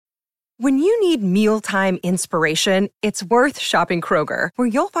When you need mealtime inspiration, it's worth shopping Kroger, where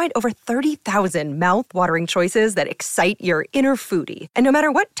you'll find over 30,000 mouth-watering choices that excite your inner foodie. And no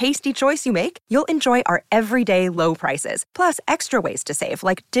matter what tasty choice you make, you'll enjoy our everyday low prices, plus extra ways to save,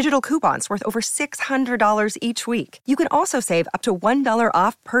 like digital coupons worth over $600 each week. You can also save up to $1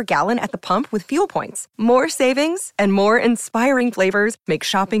 off per gallon at the pump with fuel points. More savings and more inspiring flavors make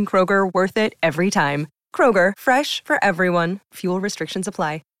shopping Kroger worth it every time. Kroger, fresh for everyone. Fuel restrictions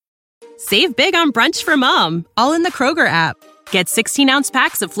apply. Save big on brunch for mom, all in the Kroger app. Get 16-ounce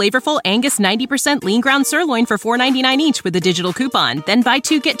packs of flavorful Angus 90% lean ground sirloin for $4.99 each with a digital coupon. Then buy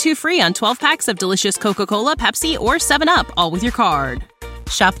 2, get 2 free on 12 packs of delicious Coca-Cola, Pepsi, or 7-Up, all with your card.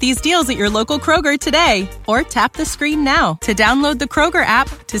 Shop these deals at your local Kroger today, or tap the screen now to download the Kroger app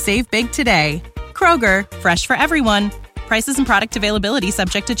to save big today. Kroger, fresh for everyone. Prices and product availability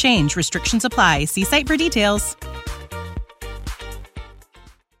subject to change. Restrictions apply. See site for details.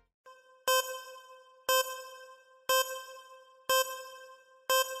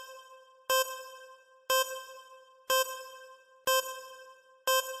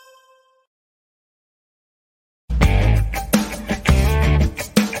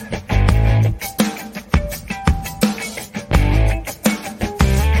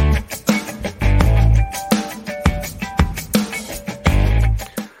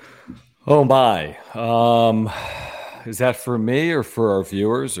 Oh my. Is that for me or for our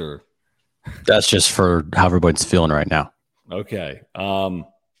viewers, or? That's just for how everybody's feeling right now. Okay.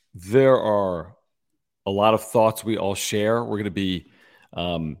 There are a lot of thoughts we all share. We're going to be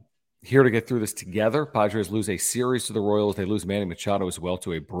here to get through this together. Padres lose a series to the Royals. They lose Manny Machado as well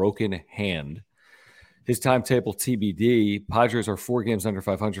to a broken hand. His timetable TBD. Padres are 4 games under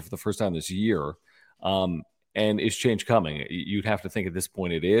 500 for the first time this year. And is change coming? You'd have to think at this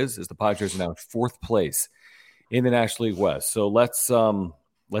point it is, as the Padres are now in 4th place in the National League West. So let's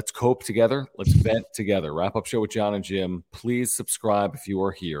cope together. Let's vent together. Wrap-up show with John and Jim. Please subscribe if you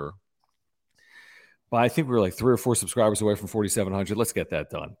are here. But I think we're like 3 or 4 subscribers away from 4,700. Let's get that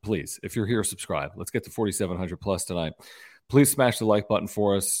done, please. If you're here, subscribe. Let's get to 4,700 plus tonight. Please smash the like button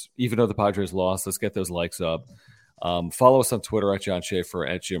for us. Even though the Padres lost, let's get those likes up. Follow us on Twitter at John Schaefer,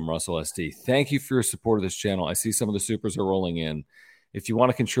 at Jim Russell SD. Thank you for your support of this channel. I see some of the supers are rolling in. If you want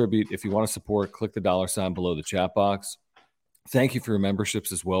to contribute, if you want to support, click the $ below the chat box. Thank you for your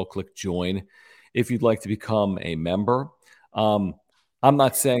memberships as well. Click join if you'd like to become a member. I'm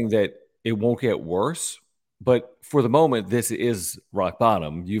not saying that it won't get worse, but for the moment, this is rock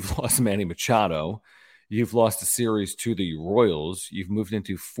bottom. You've lost Manny Machado. You've lost a series to the Royals. You've moved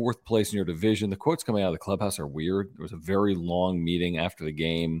into 4th place in your division. The quotes coming out of the clubhouse are weird. There was a very long meeting after the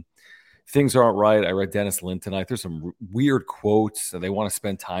game. Things aren't right. I read Dennis Lin tonight. There's some weird quotes, and they want to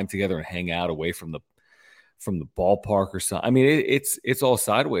spend time together and hang out away from the ballpark or something. I mean, it's all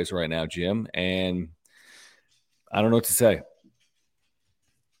sideways right now, Jim, and I don't know what to say.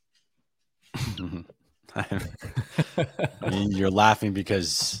 I mean, you're laughing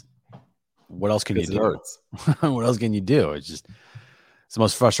because what else can you do? What else can you do? It's the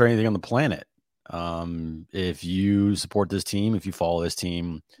most frustrating thing on the planet. If you support this team, if you follow this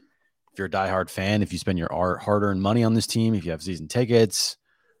team, if you're a diehard fan, if you spend your hard-earned money on this team, if you have season tickets,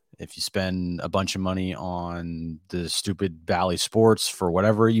 if you spend a bunch of money on the stupid Bally Sports for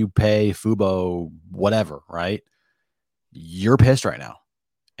whatever you pay, Fubo, whatever, right? You're pissed right now,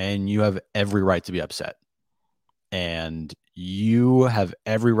 and you have every right to be upset. And you have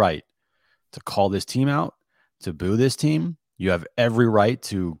every right to call this team out, to boo this team. You have every right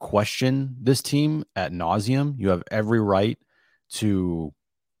to question this team ad nauseum. You have every right to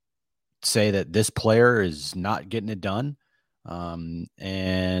say that this player is not getting it done.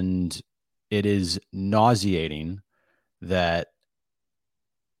 And it is nauseating that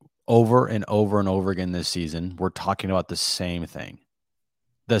over and over and over again this season, we're talking about the same thing.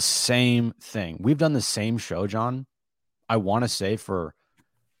 The same thing. We've done the same show, John, I want to say for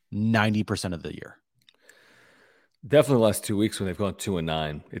 90% of the year. Definitely the last 2 weeks when they've gone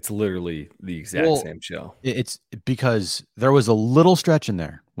 2-9. It's literally the exact same show. It's because there was a little stretch in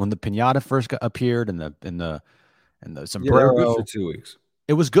there when the piñata first appeared and the sombrero. Yeah, for 2 weeks.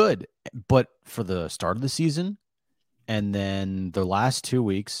 It was good, but for the start of the season and then the last 2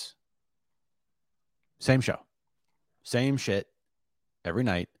 weeks, same show, same shit every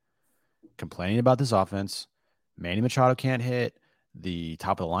night, complaining about this offense. Manny Machado can't hit. The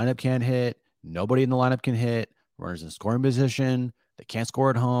top of the lineup can't hit. Nobody in the lineup can hit. Runners in scoring position. They can't score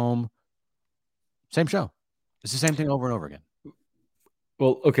at home. Same show. It's the same thing over and over again.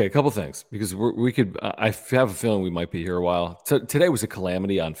 Well, okay, a couple things, because we could. I have a feeling we might be here a while. Today was a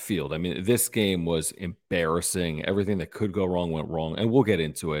calamity on field. I mean, this game was embarrassing. Everything that could go wrong went wrong, and we'll get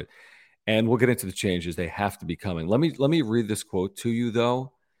into it. And we'll get into the changes. They have to be coming. Let me read this quote to you,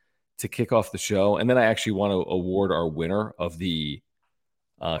 though, to kick off the show. And then I actually want to award our winner of the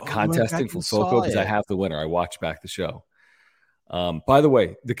contesting from FOCO, because I have the winner. I watched back the show. By the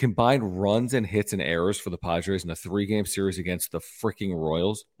way, the combined runs and hits and errors for the Padres in a 3-game series against the freaking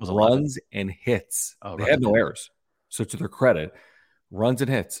Royals was runs and hits. They had no errors. So to their credit, runs and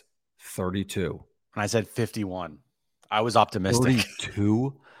hits, 32. And I said 51. I was optimistic.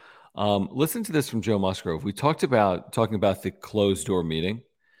 32? Listen to this from Joe Musgrove. We talking about the closed door meeting,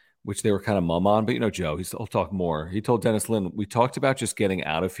 which they were kind of mum on, but Joe, he'll talk more. He told Dennis Lin, we talked about just getting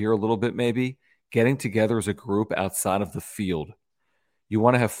out of here a little bit, maybe getting together as a group outside of the field. You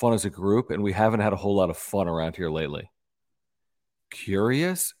want to have fun as a group, and we haven't had a whole lot of fun around here lately.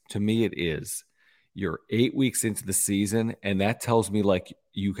 Curious? To me, it is. You're 8 weeks into the season, and that tells me like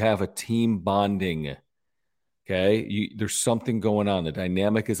you have a team bonding. Okay? There's something going on. The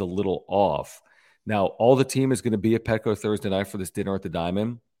dynamic is a little off. Now, all the team is going to be at Petco Thursday night for this dinner at the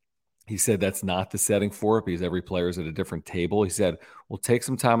Diamond. He said that's not the setting for it because every player is at a different table. He said, we'll take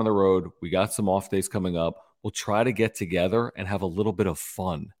some time on the road. We got some off days coming up. We'll try to get together and have a little bit of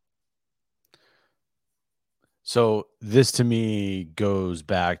fun. So this to me goes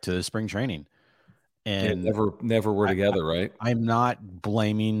back to the spring training. And never were together, right? I'm not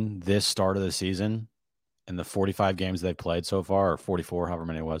blaming this start of the season and the 45 games they played so far, or 44, however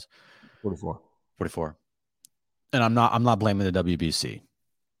many it was. 44. And I'm not blaming the WBC.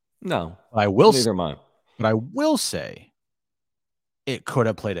 No. I will neither am I. But I will say it could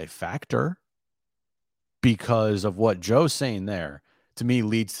have played a factor because of what Joe's saying there, to me,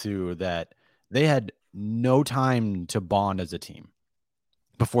 leads to that they had no time to bond as a team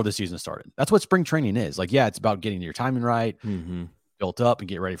before the season started. That's what spring training is. Like, yeah, it's about getting your timing right, built up, and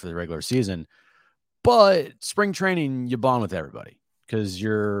get ready for the regular season. But spring training, you bond with everybody because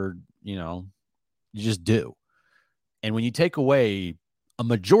you just do. And when you take away a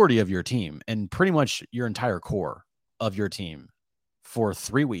majority of your team and pretty much your entire core of your team for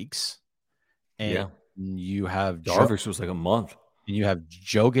 3 weeks, and you have Darvish was like a month, and you have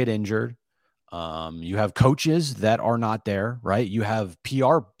Joe get injured. You have coaches that are not there, right? You have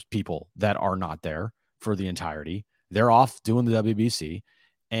PR people that are not there for the entirety. They're off doing the WBC,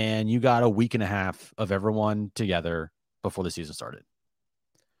 and you got a week and a half of everyone together before the season started.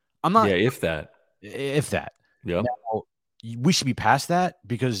 I'm not. Yeah, if that. Yeah. Now, we should be past that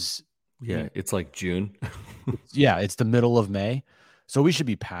because. Yeah, it's like June. It's the middle of May. So we should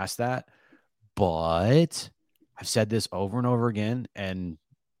be past that. But I've said this over and over again, and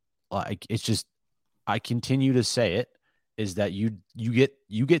like it's just I continue to say it, is that you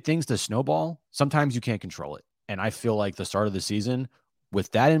get things to snowball. Sometimes you can't control it. And I feel like the start of the season,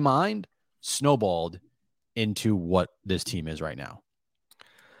 with that in mind, snowballed into what this team is right now.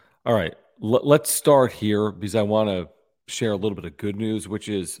 All right. Let's start here because I want to share a little bit of good news, which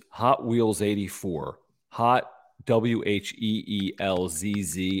is Hot Wheels 84. Hot WHEELZZ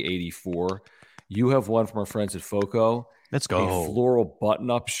 84. You have one from our friends at FOCO. Let's go. A floral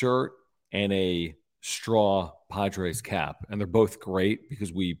button-up shirt and a straw Padres cap. And they're both great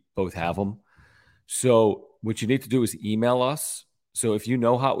because we both have them. So what you need to do is email us. So if you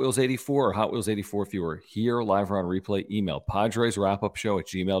know Hot Wheels 84 or Hot Wheels 84, if you were here live or on replay, email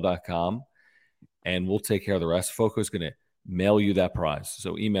PadresWrapUpShow@gmail.com, and we'll take care of the rest. FOCO is going to mail you that prize.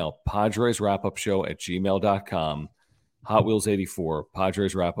 So email PadresWrapUpShow@gmail.com, Hot Wheels 84,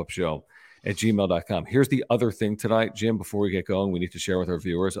 PadresWrapUpShow@gmail.com. Here's the other thing tonight, Jim, before we get going, we need to share with our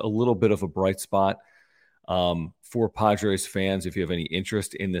viewers a little bit of a bright spot for Padres fans, if you have any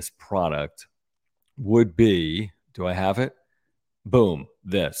interest in this product, would be, do I have it? Boom,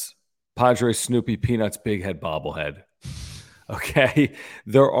 this. Padres Snoopy Peanuts Big Head Bobblehead. Okay.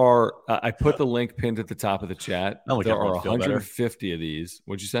 There are, I put the link pinned at the top of the chat. There are 150 of these.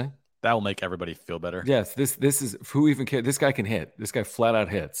 What'd you say? That will make everybody feel better. Yes, this is, who even cares? This guy can hit. This guy flat out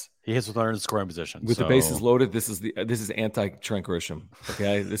hits. He hits with runners in scoring position. With the bases loaded, this is anti-Trent Grisham.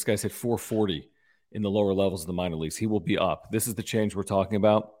 Okay, this guy's hit 440 in the lower levels of the minor leagues. He will be up. This is the change we're talking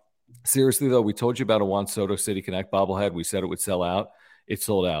about. Seriously though, we told you about a Juan Soto City Connect bobblehead. We said it would sell out. It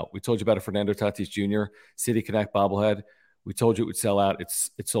sold out. We told you about a Fernando Tatis Jr. City Connect bobblehead. We told you it would sell out.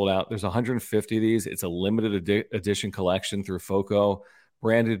 It sold out. There's 150 of these. It's a limited edition collection through FOCO,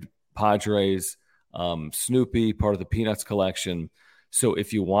 branded Padres, Snoopy, part of the Peanuts collection. So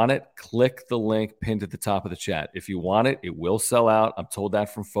if you want it, click the link pinned at the top of the chat. If you want it, it will sell out. I'm told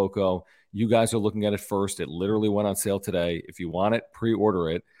that from FOCO. You guys are looking at it first. It literally went on sale today. If you want it, pre-order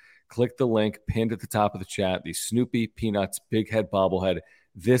it. Click the link pinned at the top of the chat. The Snoopy Peanuts Big Head Bobblehead.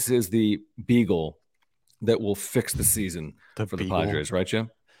 This is the Beagle that will fix the season for the Padres, right, Jim?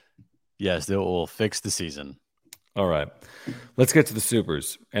 Yes, it will fix the season. All right. Let's get to the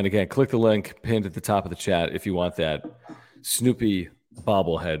supers. And again, click the link pinned at the top of the chat if you want that Snoopy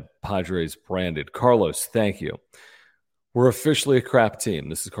bobblehead Padres branded. Carlos, thank you. We're officially a crap team.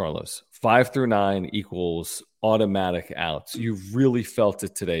 This is Carlos. 5 through 9 equals automatic outs. You really felt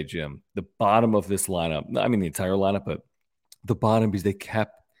it today, Jim. The bottom of this lineup, I mean the entire lineup, but the bottom because they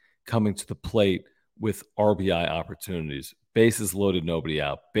kept coming to the plate with RBI opportunities. Bases loaded, nobody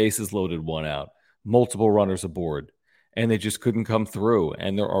out. Bases loaded, one out. Multiple runners aboard. And they just couldn't come through.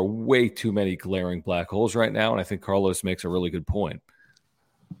 And there are way too many glaring black holes right now. And I think Carlos makes a really good point.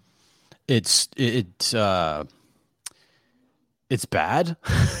 It's bad.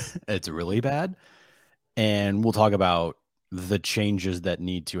 It's really bad. And we'll talk about the changes that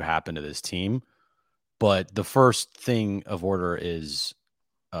need to happen to this team. But the first thing of order is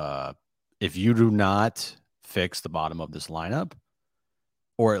if you do not fix the bottom of this lineup,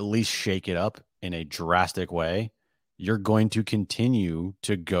 or at least shake it up in a drastic way, you're going to continue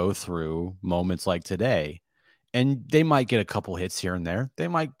to go through moments like today. And they might get a couple hits here and there. They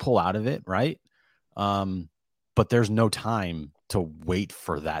might pull out of it, right? But there's no time to wait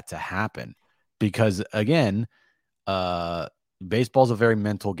for that to happen. Because, again, baseball's a very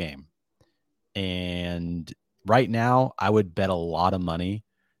mental game. And right now, I would bet a lot of money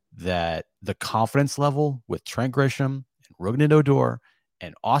that the confidence level with Trent Grisham and Rougned Odor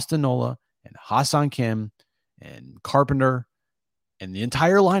and Austin Nola and Hassan Kim and Carpenter and the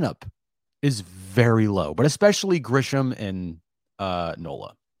entire lineup is very low, but especially Grisham and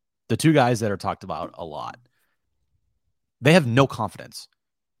Nola, the two guys that are talked about a lot. They have no confidence,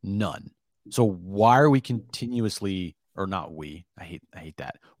 none. So why are we continuously, or not we, I hate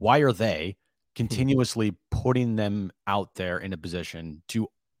that. Why are they continuously putting them out there in a position to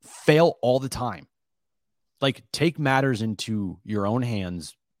fail all the time? Like, take matters into your own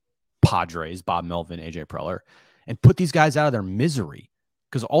hands, Padres, Bob Melvin, AJ Preller, and put these guys out of their misery.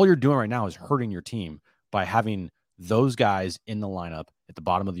 Because all you're doing right now is hurting your team by having those guys in the lineup at the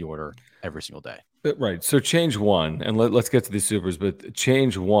bottom of the order every single day. Right. So change one, and let's get to the supers, but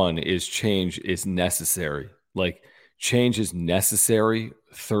change one is change is necessary. Like, change is necessary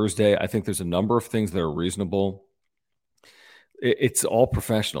Thursday. I think there's a number of things that are reasonable. It's all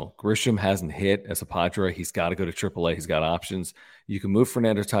professional. Grisham hasn't hit as a Padre. He's got to go to AAA. He's got options. You can move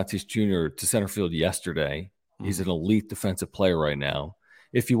Fernando Tatis Jr. to center field yesterday. He's an elite defensive player right now.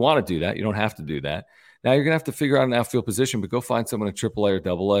 If you want to do that, you don't have to do that. Now you're going to have to figure out an outfield position, but go find someone in AAA or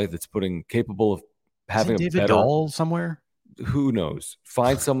AA that's capable of having David better Dahl somewhere. Who knows?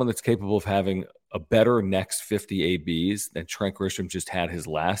 Find someone that's capable of having a better next 50 ABs than Trent Grisham just had his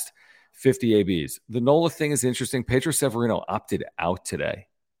last 50 ABs. The Nola thing is interesting. Pedro Severino opted out today.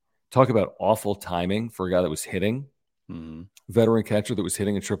 Talk about awful timing for a guy that was hitting. Veteran catcher that was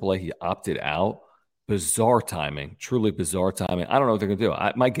hitting in AAA. He opted out. Bizarre timing. Truly bizarre timing. I don't know what they're going to do.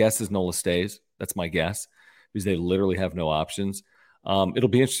 My guess is Nola stays. That's my guess because they literally have no options. It'll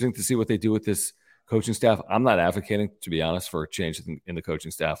be interesting to see what they do with this coaching staff. I'm not advocating, to be honest, for a change in the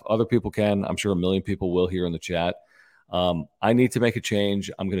coaching staff. Other people can. I'm sure a million people will here in the chat. I need to make a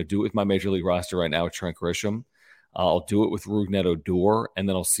change. I'm going to do it with my major league roster right now with Trent Grisham. I'll do it with Rougned Odor, and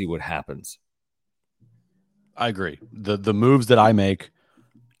then I'll see what happens. I agree. The moves that I make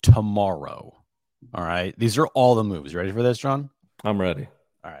tomorrow. All right. These are all the moves. You ready for this, John? I'm ready.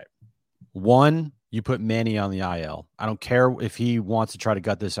 All right. One, you put Manny on the IL. I don't care if he wants to try to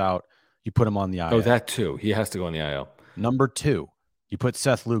gut this out. You put him on the IL. Oh, that too. He has to go on the IL. Number two, you put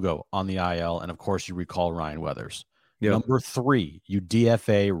Seth Lugo on the IL, and of course you recall Ryan Weathers. Yep. Number three, you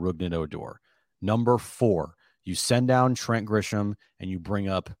DFA Rougned Odor. Number four, you send down Trent Grisham and you bring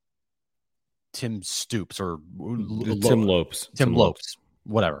up Tim Stoops or Tim Lopes. Tim Lopes,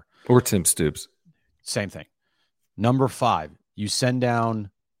 whatever. Or Tim Stoops. Same thing. Number five, you send down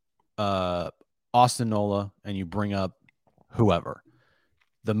Austin Nola and you bring up whoever.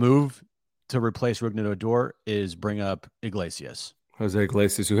 The move to replace Rougned Odor is bring up Iglesias. Jose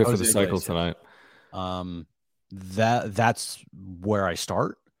Iglesias, who hit for the cycle tonight. That's where I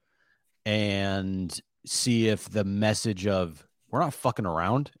start and see if the message of we're not fucking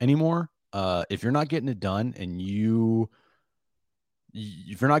around anymore. If you're not getting it done and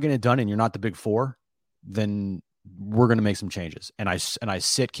if you're not getting it done and you're not the big four, then we're going to make some changes. And I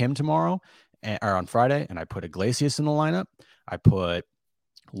sit Kim tomorrow or on Friday and I put Iglesias in the lineup. I put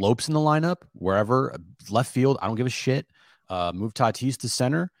Lopes in the lineup, wherever, left field. I don't give a shit. Move Tatis to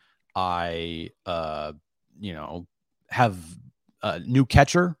center. I, have a new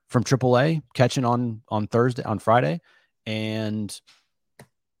catcher from AAA catching on Friday. And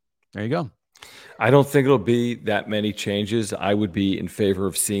there you go. I don't think it'll be that many changes. I would be in favor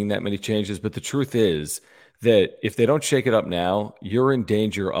of seeing that many changes. But the truth is that if they don't shake it up now, you're in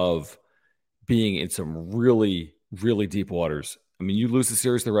danger of being in some really, really deep waters. I mean, you lose the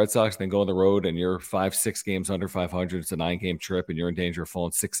series to the Red Sox, then go on the road, and you're 5-6 games under 500. It's a 9-game trip, and you're in danger of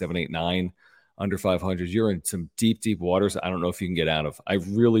falling 6, 7, 8, 9 under 500. You're in some deep, deep waters I don't know if you can get out of. I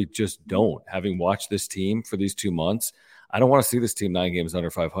really just don't. Having watched this team for these 2 months, I don't want to see this team 9 games under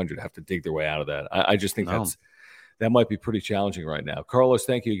 500 have to dig their way out of that. I just think that might be pretty challenging right now. Carlos,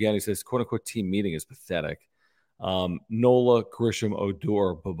 thank you again. He says, quote unquote, team meeting is pathetic. Nola, Grisham,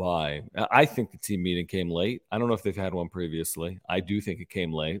 Odor, bye-bye. I think the team meeting came late. I don't know if they've had one previously. I do think it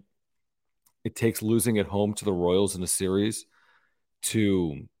came late. It takes losing at home to the Royals in a series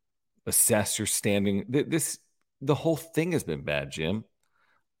to assess your standing. The whole thing has been bad, Jim.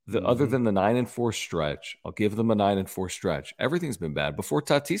 Other than the 9-4 stretch, I'll give them a 9-4 stretch. Everything's been bad. Before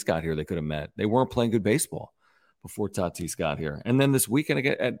Tatis got here, they could have met. They weren't playing good baseball before Tatis got here. And then this weekend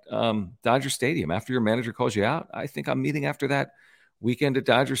again at Dodger Stadium, after your manager calls you out, I think I'm meeting after that weekend at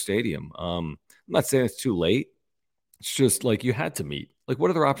Dodger Stadium. I'm not saying it's too late. It's just like you had to meet. Like, what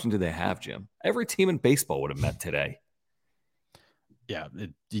other option do they have, Jim? Every team in baseball would have met today. Yeah.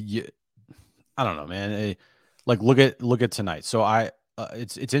 I don't know, man. Like, look at tonight. So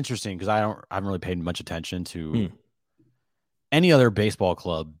it's interesting because I haven't really paid much attention to any other baseball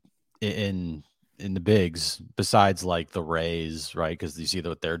club in the bigs besides like the Rays, right? Because you see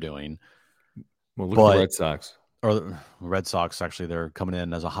what they're doing. Well, look at the Red Sox. Or the Red Sox, actually, they're coming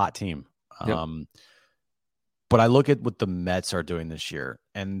in as a hot team. Yep. But I look at what the Mets are doing this year,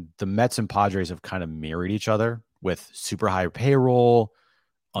 and the Mets and Padres have kind of mirrored each other with super high payroll,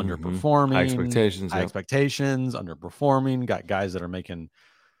 underperforming, high expectations, underperforming. Got guys that are making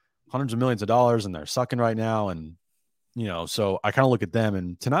hundreds of millions of dollars and they're sucking right now. And, so I kind of look at them,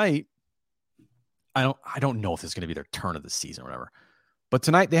 and tonight, I don't know if it's going to be their turn of the season or whatever, but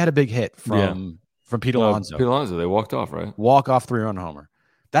tonight they had a big hit from Pete Alonso. Pete Alonso, they walked off, right? Walk off 3-run homer.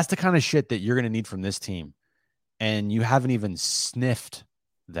 That's the kind of shit that you're going to need from this team. And you haven't even sniffed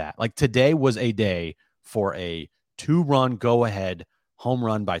that. Like, today was a day for a 2-run go ahead home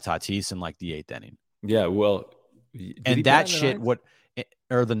run by Tatis in like the 8th inning. Yeah, well, and that shit,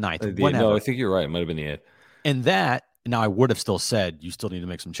 or the 9th. No, I think you're right. It might have been the 8th. And that, now I would have still said you still need to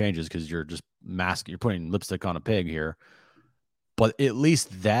make some changes because you're just you're putting lipstick on a pig here. But at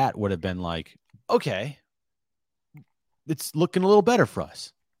least that would have been like, okay, it's looking a little better for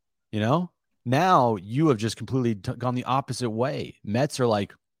us. Now you have just completely gone the opposite way. Mets are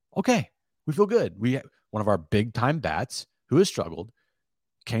like, okay, we feel good. One of our big time bats who has struggled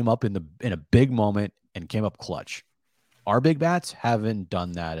came up in a big moment and came up clutch. Our big bats haven't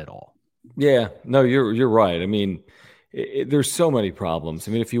done that at all. Yeah, no, you're right. I mean, there's so many problems.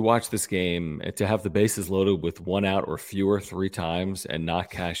 I mean, if you watch this game, to have the bases loaded with 1 out or fewer 3 times and not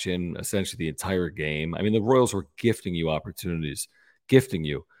cash in essentially the entire game. I mean, the Royals were gifting you opportunities,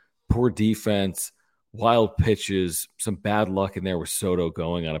 poor defense, wild pitches, some bad luck in there with Soto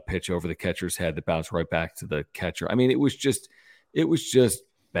going on a pitch over the catcher's head that bounced right back to the catcher. I mean, it was just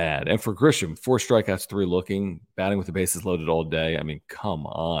bad. And for Grisham, 4 strikeouts, 3 looking, batting with the bases loaded all day. I mean, come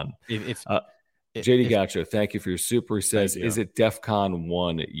on. JD Gacho, thank you for your super. He says, is it DEFCON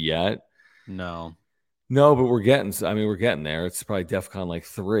 1 yet? No, but we're getting there. It's probably DEFCON like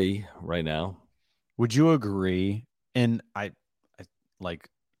 3 right now. Would you agree? And I like,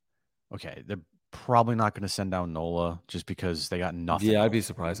 okay, they're probably not going to send down Nola just because they got nothing. Yeah, else. I'd be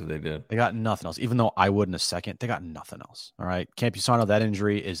surprised if they did. They got nothing else. Even though I would in a second, they got nothing else. All right. Campusano, that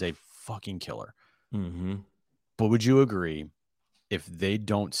injury is a fucking killer. Mm-hmm. But would you agree if they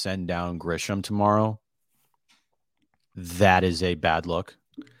don't send down Grisham tomorrow, that is a bad look?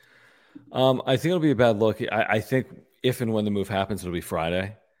 I think it'll be a bad look. I think if and when the move happens, it'll be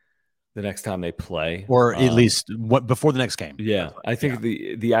Friday, the next time they play. Or at least before the next game. Yeah. I think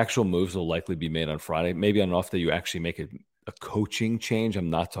the actual moves will likely be made on Friday. Maybe on an off day you actually make a coaching change. I'm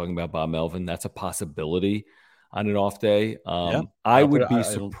not talking about Bob Melvin. That's a possibility on an off day. I would be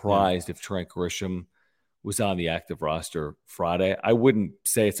surprised if Trent Grisham was on the active roster Friday. I wouldn't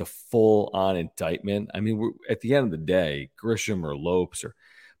say it's a full-on indictment. I mean, at the end of the day, Grisham or Lopes,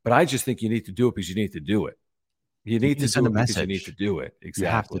 but I just think you need to do it because you need to do it. You need to do it because you need to do it. Exactly.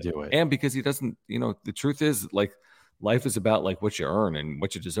 You have to do it. And because he doesn't, the truth is, like, life is about like what you earn and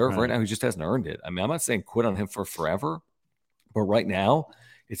what you deserve. Right now, he just hasn't earned it. I mean, I'm not saying quit on him for forever, but right now,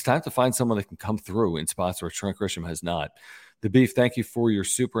 it's time to find someone that can come through in spots where Trent Grisham has not. The Beef, thank you for your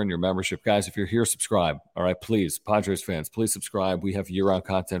super and your membership. Guys, if you're here, subscribe. All right, please. Padres fans, please subscribe. We have year-round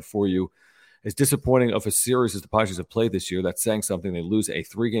content for you. As disappointing of a series as the Padres have played this year, that's saying something. They lose a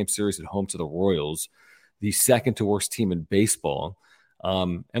 3-game series at home to the Royals, the second to worst team in baseball.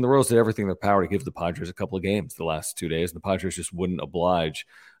 And the Royals did everything in their power to give the Padres a couple of games the last 2 days, and the Padres just wouldn't oblige.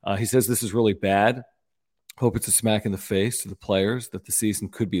 He says this is really bad. Hope it's a smack in the face to the players that the season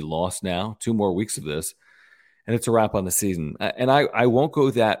could be lost now. 2 more weeks of this, and it's a wrap on the season. And I won't go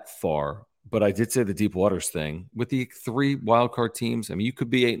that far, but I did say the deep waters thing. With the 3 wildcard teams, I mean, you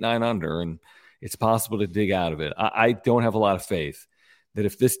could be 8-9 under, and it's possible to dig out of it. I don't have a lot of faith that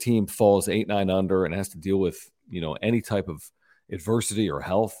if this team falls 8-9 under and has to deal with, any type of adversity or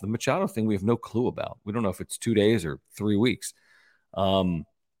health, the Machado thing we have no clue about. We don't know if it's 2 days or 3 weeks. I'm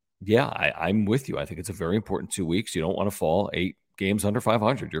with you. I think it's a very important 2 weeks. You don't want to fall 8 games under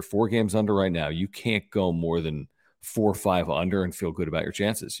 500. You're 4 games under right now. You can't go more than 4 or 5 under and feel good about your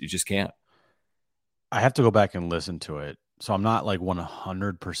chances. You just can't. I have to go back and listen to it, so I'm not like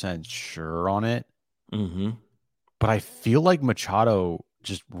 100% sure on it. Mm-hmm. But I feel like Machado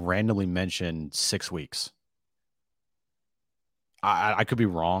just randomly mentioned 6 weeks. I could be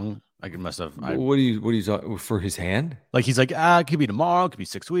wrong. I must have. What do you talking for his hand? Like he's like, it could be tomorrow, it could be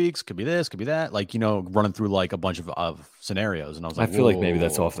 6 weeks, could be this, could be that. Like, running through like a bunch of scenarios. And I was like, I feel like maybe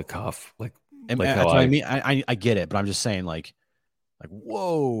that's off the cuff. Like that's what I mean. I get it, but I'm just saying like,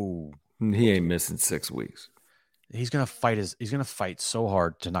 whoa. He ain't missing 6 weeks. He's gonna fight so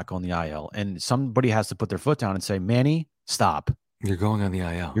hard to not go on the IL. And somebody has to put their foot down and say, Manny, stop. You're going on the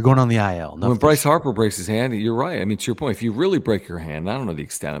IL. You're going on the IL. When Bryce Harper breaks his hand, you're right. I mean, to your point, if you really break your hand, I don't know the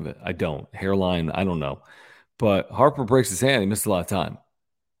extent of it. I don't. Hairline, I don't know. But Harper breaks his hand, he missed a lot of time.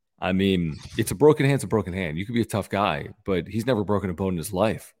 I mean, it's a broken hand. It's a broken hand. You could be a tough guy, but he's never broken a bone in his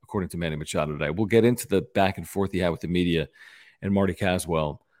life, according to Manny Machado today. We'll get into the back and forth he had with the media and Marty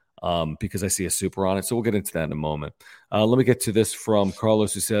Caswell because I see a super on it. So we'll get into that in a moment. Let me get to this from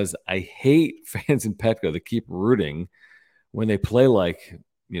Carlos, who says, I hate fans in Petco that keep rooting when they play like,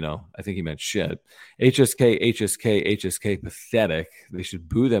 I think he meant shit. HSK, pathetic. They should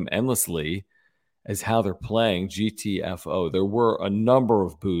boo them endlessly as how they're playing. GTFO. There were a number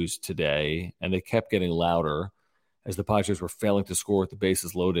of boos today, and they kept getting louder as the Padres were failing to score with the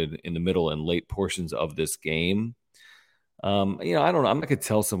bases loaded in the middle and late portions of this game. I don't know. I'm not going to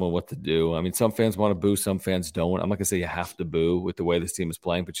tell someone what to do. I mean, some fans want to boo, some fans don't. I'm not going to say you have to boo with the way this team is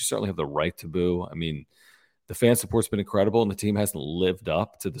playing, but you certainly have the right to boo. I mean, the fan support's been incredible, and the team hasn't lived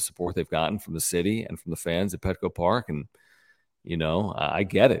up to the support they've gotten from the city and from the fans at Petco Park. And, I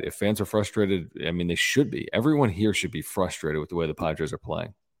get it. If fans are frustrated, I mean, they should be. Everyone here should be frustrated with the way the Padres are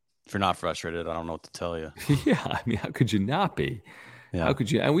playing. If you're not frustrated, I don't know what to tell you. Yeah, I mean, how could you not be? Yeah. How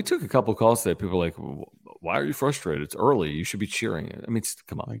could you? And we took a couple of calls today. People were like, why are you frustrated? It's early. You should be cheering. I mean,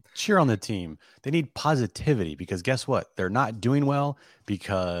 come on. Cheer on the team. They need positivity because guess what? They're not doing well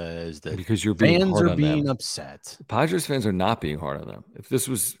because you're being fans hard are on being them. upset. Padres fans are not being hard on them. If this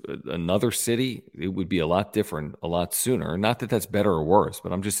was another city, it would be a lot different, a lot sooner. Not that that's better or worse,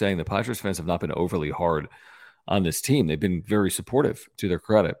 but I'm just saying the Padres fans have not been overly hard on this team. They've been very supportive, to their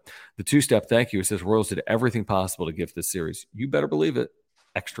credit. The two-step thank you, it says Royals did everything possible to gift this series. You better believe it.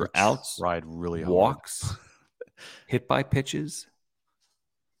 Extra outs, tried really hard. Walks, hit by pitches.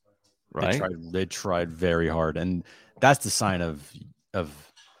 Right? They tried very hard, and that's the sign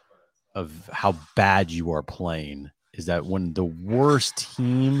of how bad you are playing. Is that when the worst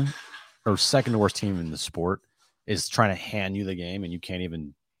team or second to worst team in the sport is trying to hand you the game and you can't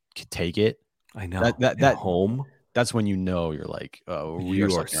even take it. I know that home. That's when you're like, oh, you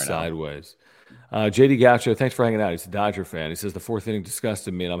are sideways. JD Gaucho, thanks for hanging out. He's a Dodger fan. He says the 4th inning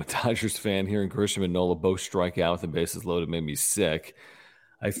disgusted me, and I'm a Dodgers fan. Hearing Grisham and Nola both strike out with the bases loaded made me sick.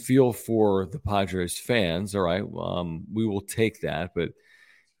 I feel for the Padres fans. All right, we will take that. But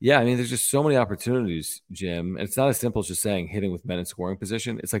yeah, I mean, there's just so many opportunities, Jim. And it's not as simple as just saying hitting with men in scoring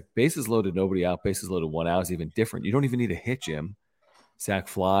position. It's like bases loaded, nobody out. Bases loaded, 1 out is even different. You don't even need a hit, Jim. Sack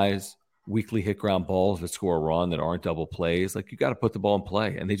flies, weakly hit ground balls that score a run that aren't double plays. Like, you got to put the ball in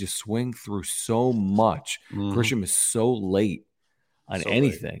play. And they just swing through so much. Grisham is so late on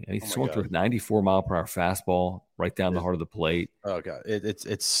anything. And he's swung through a 94-mile-per-hour fastball right down the heart of the plate. Oh, God.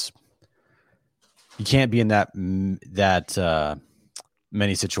 It's you can't be in that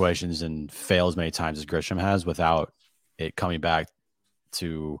many situations and fail as many times as Grisham has without it coming back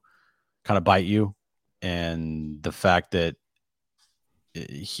to kind of bite you. And the fact that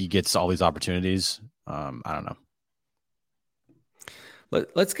he gets all these opportunities, I don't know.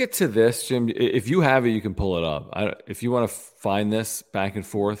 Let's get to this, Jim. If you have it, you can pull it up. If you want to find this back and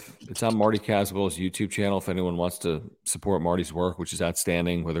forth, it's on Marty Caswell's YouTube channel. If anyone wants to support Marty's work, which is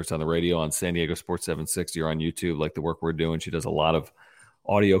outstanding, whether it's on the radio, on San Diego Sports 760, or on YouTube, like the work we're doing. She does a lot of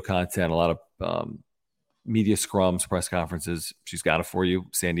audio content, a lot media scrums, press conferences. She's got it for you.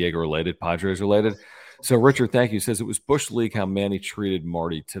 San Diego related, Padres related. So Richard, thank you, says it was Bush League how Manny treated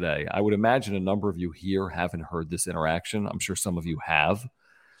Marty today. I would imagine a number of you here haven't heard this interaction. I'm sure some of you have,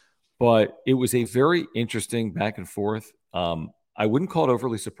 but it was a very interesting back and forth. I wouldn't call it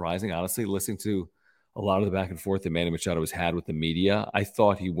overly surprising, honestly, listening to a lot of the back and forth that Manny Machado has had with the media. I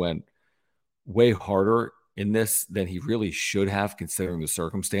thought he went way harder in this than he really should have, considering the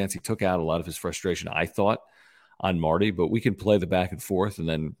circumstance. He took out a lot of his frustration, I thought, on Marty, but we can play the back and forth and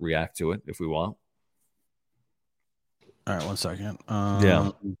then react to it if we want. All right, 1 second.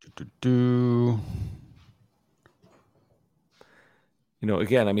 Again,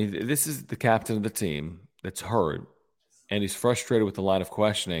 I mean, this is the captain of the team that's hurt, and he's frustrated with the line of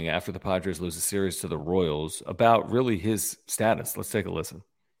questioning after the Padres lose a series to the Royals about really his status. Let's take a listen.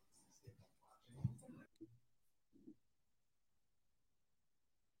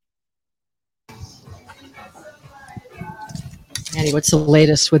 Manny, what's the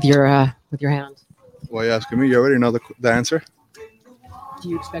latest with your hand? Why are you asking me? You already know the answer. Do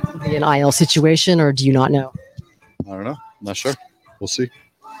you expect it to be an IL situation, or do you not know? I don't know. Not sure. We'll see.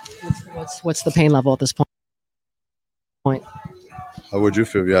 What's the pain level at this point? How would you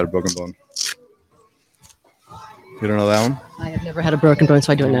feel if you had a broken bone? You don't know that one? I have never had a broken bone,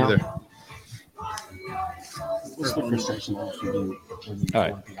 so I don't know. Either. What's the frustration level for you? All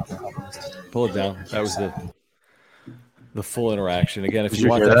right. Pull it down. That was the full interaction. Again, if you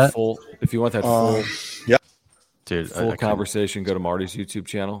want that full yeah. Dude, full conversation, go to Marty's YouTube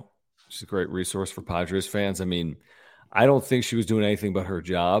channel. She's a great resource for Padres fans. I mean, I don't think she was doing anything but her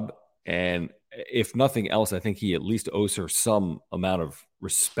job. And if nothing else, I think he at least owes her some amount of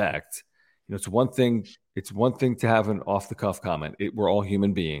respect. It's one thing to have an off-the-cuff comment. We're all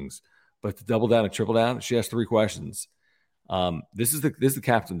human beings. But to double down and triple down, she has 3 questions. This is the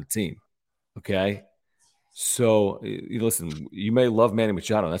captain of the team. Okay? So, listen, you may love Manny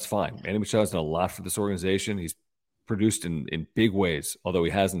Machado. That's fine. Manny Machado's done a lot for this organization. He's produced in big ways, although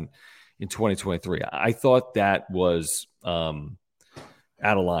he hasn't in 2023. I thought that was out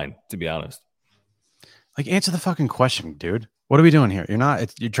of line, to be honest. Like, answer the fucking question, dude. What are we doing here? You're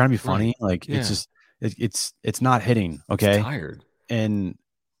trying to be funny. Right. Like, yeah. It's not hitting. Okay. He's tired. And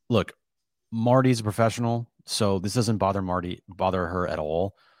look, Marty's a professional, so this doesn't bother her at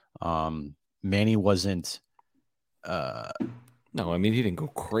all. Manny wasn't. No, I mean, he didn't go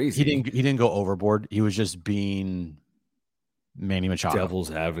crazy. He didn't go overboard. He was just being Manny Machado,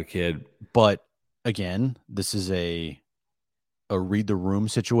 devil's advocate. But again, this is a read the room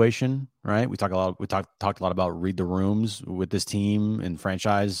situation, right? We talked a lot about read the rooms with this team and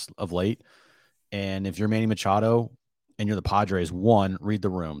franchise of late. And if you're Manny Machado and you're the Padres, 1, read the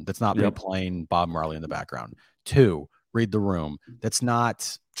room. That's not me playing Bob Marley in the background. 2, read the room. That's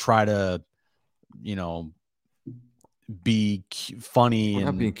not try to, be funny. We're and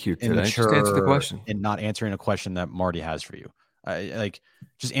not being cute today. Mature just answer the question and not answering a question that Marty has for you.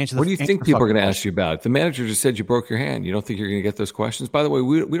 Just answer. What do you think people are going to ask you about? The manager just said you broke your hand. You don't think you're going to get those questions? By the way,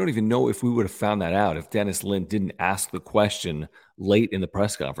 we don't even know if we would have found that out if Dennis Lin didn't ask the question late in the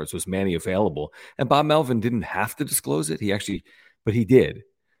press conference. Was Manny available? And Bob Melvin didn't have to disclose it. But he did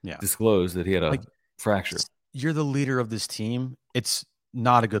disclose that he had a fracture. You're the leader of this team. It's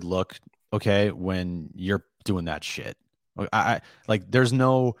not a good look, okay, when you're doing that shit.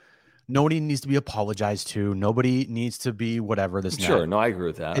 Nobody needs to be apologized to. Nobody needs to be whatever this. Sure. No, I agree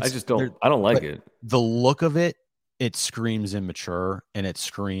with that. I don't like it. The look of it screams immature, and it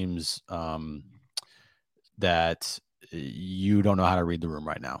screams that you don't know how to read the room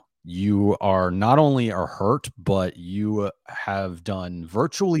right now. You are not only are hurt, but you have done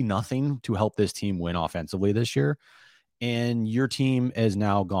virtually nothing to help this team win offensively this year. And your team has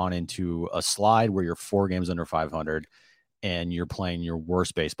now gone into a slide where you're 4 games under 500 and you're playing your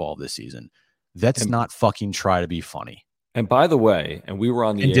worst baseball of this season. That's not fucking try to be funny. And by the way, we were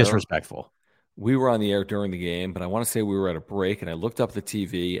on the air. Disrespectful. We were on the air during the game, but I want to say we were at a break and I looked up the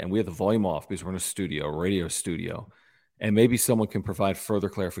TV and we had the volume off because we're in a radio studio. And maybe someone can provide further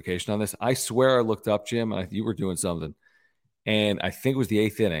clarification on this. I swear I looked up, Jim, and you were doing something. And I think it was the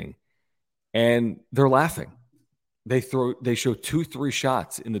 8th inning. And they're laughing. They show 2-3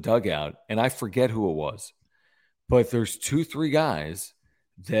 shots in the dugout, and I forget who it was. But there's 2-3 guys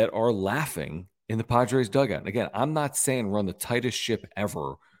that are laughing in the Padres dugout. And again, I'm not saying run the tightest ship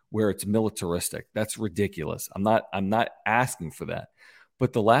ever where it's militaristic. That's ridiculous. I'm not asking for that.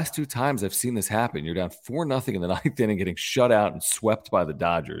 But the last 2 times I've seen this happen, you're down 4-0 in the 9th inning, getting shut out and swept by the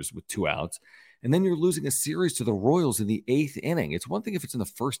Dodgers with 2 outs. And then you're losing a series to the Royals in the 8th inning. It's one thing if it's in the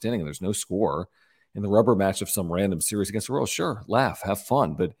 1st inning and there's no score in the rubber match of some random series against the Royals. Sure, laugh, have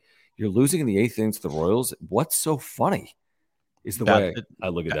fun. But You're losing in the 8th inning to the Royals. What's so funny is the way I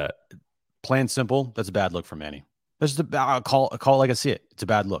look at that. Plain and simple, that's a bad look for Manny. That's just I'll call it like I see it. It's a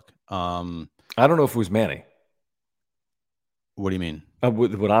bad look. I don't know if it was Manny. What do you mean?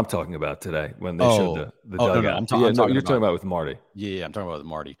 What I'm talking about today when they showed the dugout. No, you're talking about with Marty. Yeah, I'm talking about with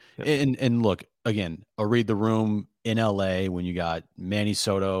Marty. Yeah. And look, again, I'll read the room in LA when you got Manny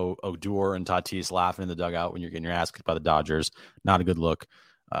Soto, Odor, and Tatis laughing in the dugout when you're getting your ass kicked by the Dodgers. Not a good look.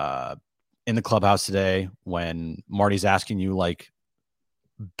 In the clubhouse today when Marty's asking you like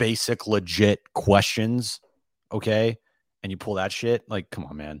basic, legit questions, okay? And you pull that shit, like, come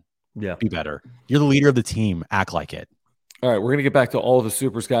on, man. Yeah. Be better. You're the leader of the team. Act like it. All right, we're going to get back to all of the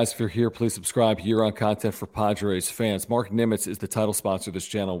supers, guys. If you're here, please subscribe. Year-round content for Padres fans. Mark Nimitz is the title sponsor of this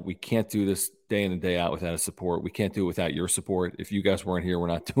channel. We can't do this day in and day out without his support. We can't do it without your support. If you guys weren't here, we're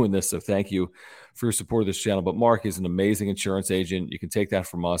not doing this, so thank you for your support of this channel. But Mark is an amazing insurance agent. You can take that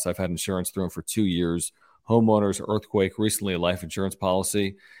from us. I've had insurance through him for 2 years. Homeowners, earthquake, recently a life insurance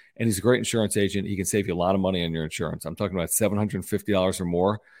policy. And he's a great insurance agent. He can save you a lot of money on your insurance. I'm talking about $750 or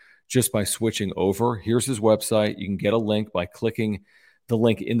more. Just by switching over. Here's his website. You can get a link by clicking the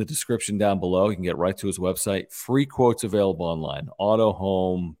link in the description down below. You can get right to his website. Free quotes available online. Auto,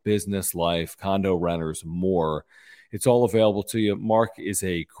 home, business, life, condo renters, more. It's all available to you. Mark is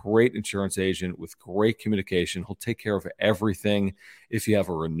a great insurance agent with great communication. He'll take care of everything. If you have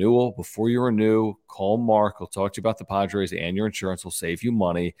a renewal, before you renew, call Mark. He'll talk to you about the Padres and your insurance. He'll save you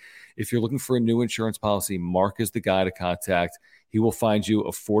money. If you're looking for a new insurance policy, Mark is the guy to contact. He will find you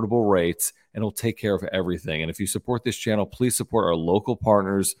affordable rates, and he'll take care of everything. And if you support this channel, please support our local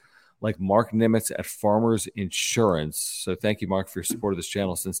partners like Mark Nimitz at Farmers Insurance. So thank you, Mark, for your support of this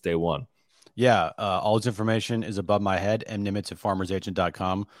channel since day one. Yeah, all his information is above my head, mnimitz at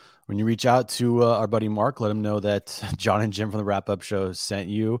farmersagent.com. When you reach out to our buddy Mark, let him know that John and Jim from the Wrap-Up Show sent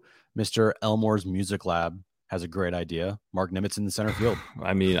you. Mr. Elmore's Music Lab has a great idea. Mark Nimitz in the center field.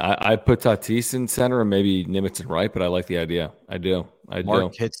 I mean, I put Tatis in center and maybe Nimitz in right, but I like the idea. I do.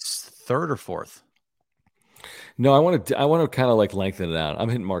 Mark hits third or fourth. No, I want to kind of like lengthen it out. I'm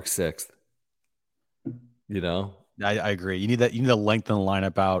hitting Mark sixth. You know, I agree. You need that. You need to lengthen the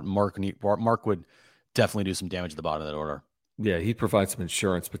lineup out. Mark would definitely do some damage at the bottom of that order. Yeah, he'd provide some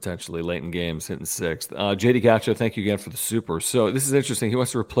insurance potentially late in games, hitting sixth. JD Gacho, thank you again for the super. So this is interesting. He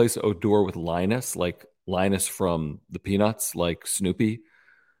wants to replace Odor with Linus, like Linus from the Peanuts, like Snoopy,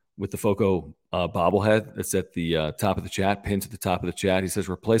 with the Foco bobblehead that's at the top of the chat, pinned to the top of the chat. He says,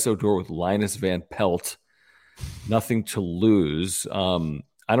 replace Odor with Linus Van Pelt. Nothing to lose.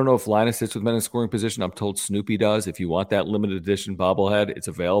 I don't know if Linus sits with men in scoring position. I'm told Snoopy does. If you want that limited edition bobblehead, it's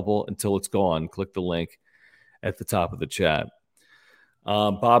available until it's gone. Click the link at the top of the chat.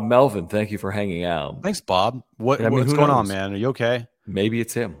 Bob Melvin, thank you for hanging out. Thanks, Bob. What's going on, man? Are you okay? Maybe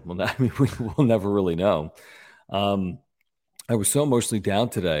it's him. Well, I mean, we'll never really know. I was so emotionally down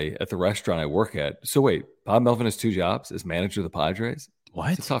today at the restaurant I work at. So wait, Bob Melvin has 2 jobs as manager of the Padres?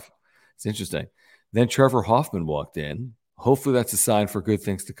 What? It's interesting. Then Trevor Hoffman walked in. Hopefully that's a sign for good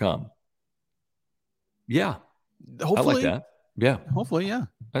things to come. Yeah. Hopefully. I like that. Yeah. Hopefully, yeah.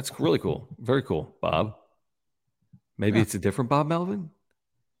 That's really cool. Very cool, Bob. Maybe it's a different Bob Melvin?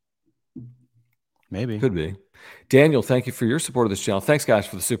 Maybe. Could be. Daniel, thank you for your support of this channel. Thanks, guys,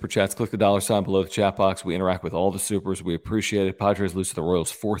 for the super chats. Click the $ below the chat box. We interact with all the supers. We appreciate it. Padres lose to the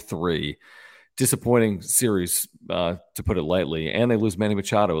Royals 4-3. Disappointing series, to put it lightly. And they lose Manny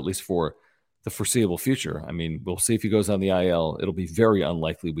Machado, at least for the foreseeable future. I mean, we'll see if he goes on the IL. It'll be very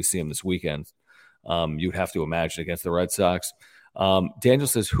unlikely we see him this weekend. You'd have to imagine against the Red Sox. Daniel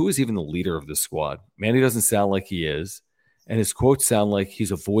says, who is even the leader of this squad? Manny doesn't sound like he is. And his quotes sound like he's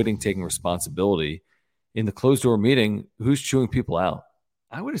avoiding taking responsibility. In the closed-door meeting, who's chewing people out?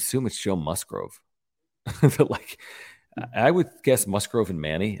 I would assume it's Joe Musgrove. I would guess Musgrove and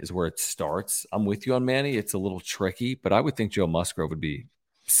Manny is where it starts. I'm with you on Manny. It's a little tricky, but I would think Joe Musgrove would be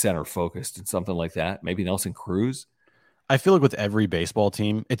center-focused in something like that. Maybe Nelson Cruz. I feel like with every baseball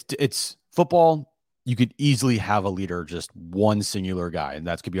team, it's football. You could easily have a leader, just one singular guy, and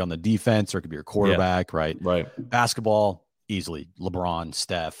that could be on the defense or it could be your quarterback, right? Right. Basketball, easily LeBron,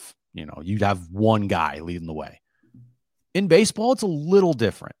 Steph. You know, you'd have one guy leading the way. In baseball, it's a little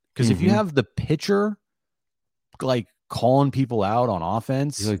different because if you have the pitcher like calling people out on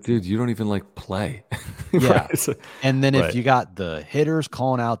offense, you're like, dude, you don't even like play. Yeah. Right? And then if you got the hitters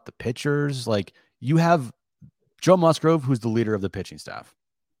calling out the pitchers, like you have Joe Musgrove, who's the leader of the pitching staff.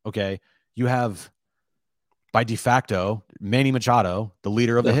 Okay. You have by de facto Manny Machado, the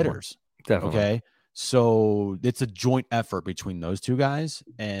leader of the hitters. Definitely. Okay. So it's a joint effort between those two guys.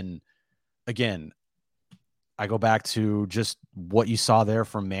 And again, I go back to just what you saw there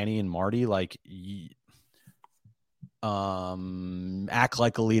from Manny and Marty. Like, act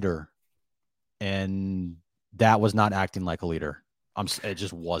like a leader, and that was not acting like a leader. It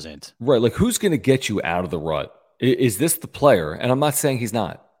just wasn't. Right. Like, who's going to get you out of the rut? Is this the player? And I'm not saying he's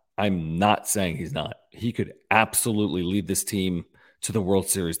not. I'm not saying he's not. He could absolutely lead this team to the World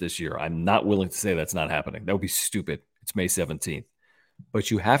Series this year. I'm not willing to say that's not happening. That would be stupid. It's May 17th. But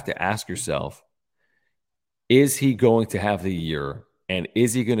you have to ask yourself, is he going to have the year, and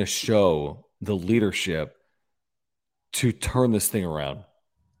is he going to show the leadership to turn this thing around?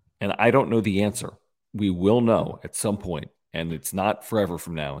 And I don't know the answer. We will know at some point, and it's not forever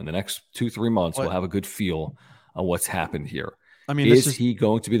from now. In the next 2-3 months, we'll have a good feel on what's happened here. I mean, is he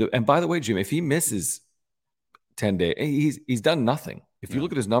going to be the? And by the way, Jim, if he misses 10 days, he's done nothing. If you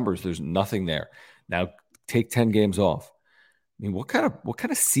look at his numbers, there's nothing there. Now take 10 games off. I mean, what kind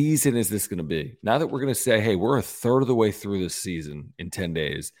of season is this going to be? Now that we're going to say, hey, we're a third of the way through this season in 10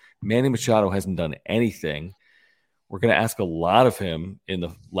 days. Manny Machado hasn't done anything. We're going to ask a lot of him in the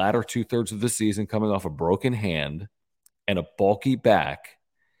latter 2/3 of the season, coming off a broken hand and a bulky back.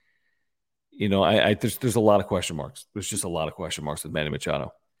 You know, there's a lot of question marks. There's just a lot of question marks with Manny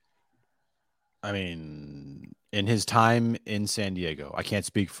Machado. I mean, in his time in San Diego, I can't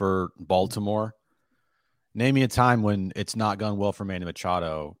speak for Baltimore. Name me a time when it's not gone well for Manny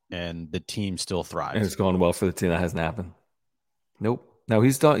Machado and the team still thrives. And it's gone well for the team. That hasn't happened. Nope. Now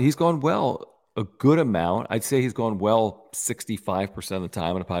he's gone well a good amount. I'd say he's gone well 65% of the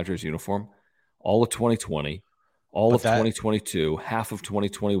time in a Padres uniform. All of 2020, all of 2022, half of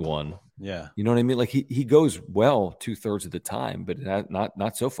 2021. Yeah. You know what I mean? Like he goes well 2/3 of the time, but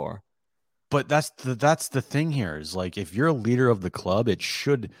not so far. But that's the thing here is, like, if you're a leader of the club,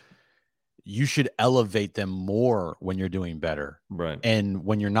 you should elevate them more when you're doing better. Right. And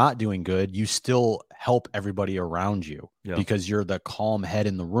when you're not doing good, you still help everybody around you because you're the calm head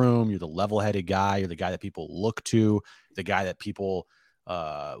in the room. You're the level-headed guy. You're the guy that people look to, the guy that people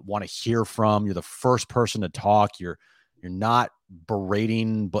want to hear from. You're the first person to talk. You're not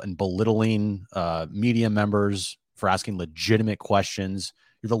berating and belittling media members for asking legitimate questions.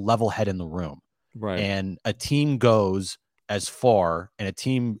 You're the level head in the room. Right. And a team goes as far, and a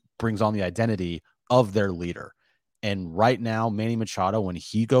team brings on the identity of their leader. And right now, Manny Machado, when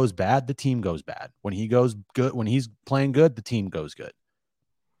he goes bad, the team goes bad. When he goes good, when he's playing good, the team goes good.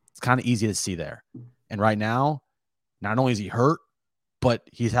 It's kind of easy to see there. And right now, not only is he hurt, but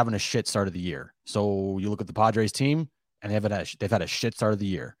he's having a shit start of the year. So you look at the Padres team, and they've had a shit start of the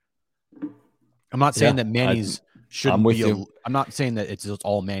year. I'm not saying that Manny's shouldn't be. I'm not saying that it's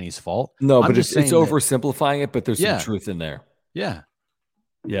all Manny's fault. No, but it's oversimplifying it. But there's some truth in there. Yeah.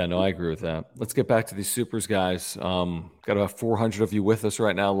 Yeah, no, I agree with that. Let's get back to these supers, guys. Got about 400 of you with us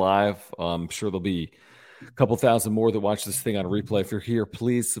right now live. I'm sure there'll be a couple thousand more that watch this thing on replay. If you're here,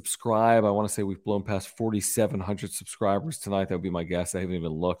 please subscribe. I want to say we've blown past 4,700 subscribers tonight. That would be my guess. I haven't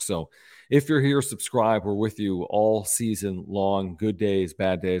even looked. So if you're here, subscribe. We're with you all season long. Good days,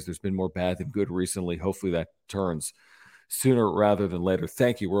 bad days. There's been more bad than good recently. Hopefully that turns sooner rather than later.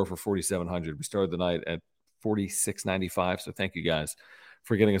 Thank you. We're over 4,700. We started the night at 4,695. So thank you guys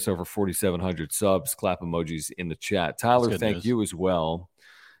for getting us over 4,700 subs. Clap emojis in the chat. Tyler, thank you as well.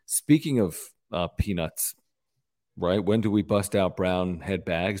 Speaking of peanuts, right? When do we bust out brown head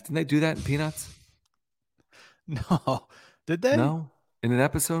bags? Didn't they do that in Peanuts? No. Did they? No? In an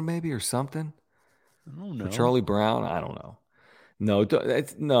episode maybe or something? I don't know. For Charlie Brown? I don't know.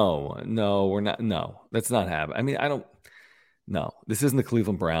 No, we're not. No, that's not happening. I mean, no, this isn't the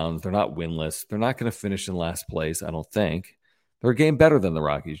Cleveland Browns. They're not winless. They're not going to finish in last place, I don't think. They're a game better than the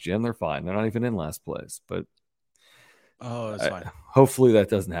Rockies, Jim. They're fine. They're not even in last place. But that's fine. Hopefully that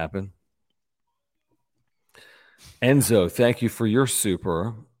doesn't happen. Enzo, thank you for your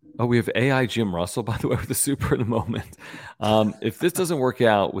super. Oh, we have AI Jim Russell, by the way, with the super in a moment. If this doesn't work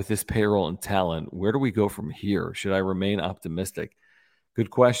out with this payroll and talent, where do we go from here? Should I remain optimistic? Good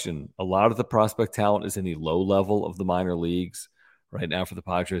question. A lot of the prospect talent is in the low level of the minor leagues. Right now for the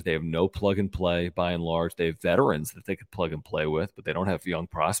Padres, they have no plug and play by and large. They have veterans that they could plug and play with, but they don't have young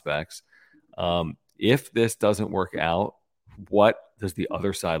prospects. If this doesn't work out, what does the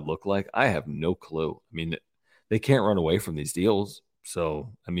other side look like? I have no clue. I mean, they can't run away from these deals.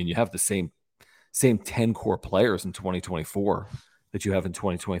 So, I mean, you have the same 10 core players in 2024 that you have in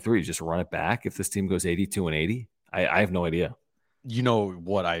 2023. You just run it back if this team goes 82-80. I have no idea. You know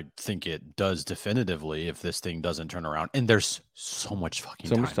what I think it does definitively if this thing doesn't turn around. And there's so much time.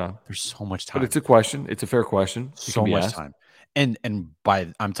 There's so much time. But it's a question. It's a fair question. So much time. And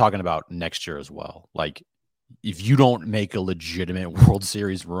I'm talking about next year as well. Like, if you don't make a legitimate World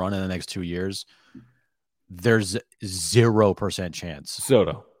Series run in the next 2 years, there's 0% chance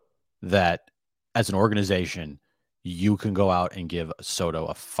Soto that as an organization you can go out and give Soto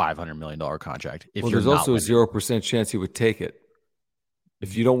a $500 million contract. There's also a 0% chance he would take it.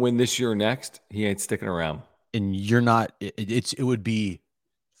 If you don't win this year or next, he ain't sticking around. And you're not. It would be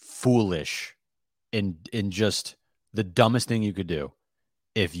foolish, and just the dumbest thing you could do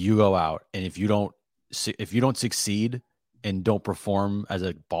if you go out and if you don't succeed and don't perform as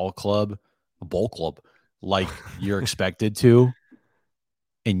a bowl club like you're expected to,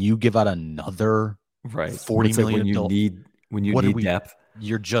 and you give out another $40 million when you need depth,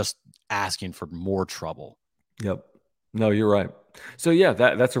 you're just asking for more trouble. Yep. No, you're right. So yeah,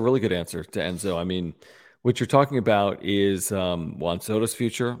 that's a really good answer to Enzo. I mean, what you're talking about is Juan Soto's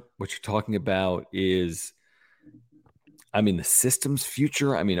future. What you're talking about is, I mean, the system's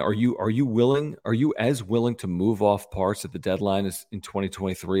future. I mean, are you as willing to move off parts at the deadline as in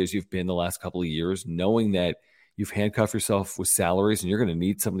 2023 as you've been the last couple of years, knowing that you've handcuffed yourself with salaries and you're going to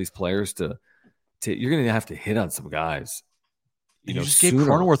need some of these players to you're going to have to hit on some guys. You just gave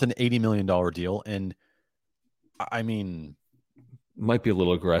Cronenworth an $80 million deal, and I mean, might be a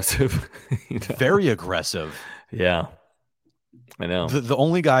little aggressive. Very aggressive. Yeah, I know. The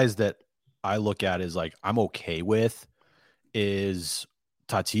only guys that I look at is like I'm okay with is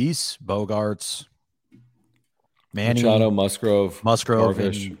Tatis, Bogarts, Manny, Machado, Musgrove,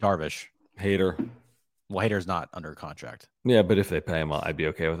 Darvish. And Darvish. Hader. Well, Hader's not under contract. Yeah, but if they pay him, I'd be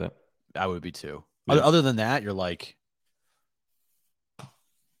okay with it. I would be too. Yeah. Other than that, you're like,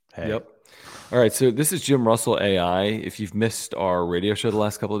 hey. Yep. All right, so this is Jim Russell AI. If you've missed our radio show the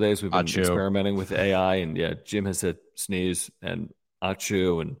last couple of days, we've been experimenting with AI, and yeah, Jim has said sneeze and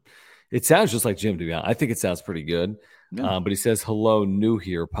achu, and it sounds just like Jim, to be honest. I think it sounds pretty good. Yeah. But he says, hello, new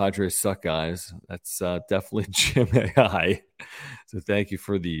here. Padres suck, guys. That's definitely Jim AI. So thank you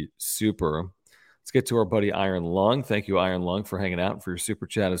for the super. Let's get to our buddy Iron Lung. Thank you, Iron Lung, for hanging out and for your super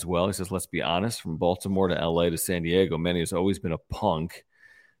chat as well. He says, let's be honest, from Baltimore to LA to San Diego, Manny has always been a punk.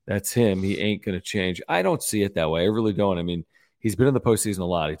 That's him. He ain't going to change. I don't see it that way. I really don't. I mean, he's been in the postseason a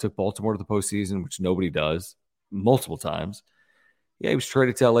lot. He took Baltimore to the postseason, which nobody does, multiple times. Yeah, he was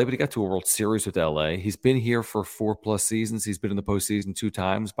traded to LA, but he got to a World Series with LA. He's been here for 4+ seasons. He's been in the postseason 2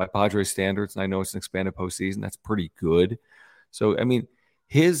 times by Padres standards, and I know it's an expanded postseason. That's pretty good. So, I mean,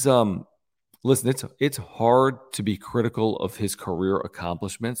 his listen, it's hard to be critical of his career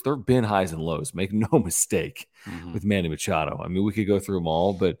accomplishments. There have been highs and lows. Make no mistake with Manny Machado. I mean, we could go through them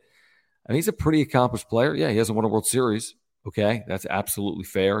all, but I mean, he's a pretty accomplished player. Yeah, he hasn't won a World Series. Okay, that's absolutely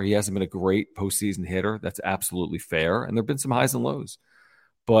fair. He hasn't been a great postseason hitter. That's absolutely fair. And there have been some highs and lows.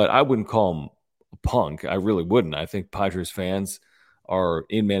 But I wouldn't call him a punk. I really wouldn't. I think Padres fans are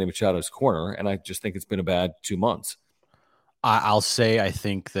in Manny Machado's corner, and I just think it's been a bad 2 months. I'll say I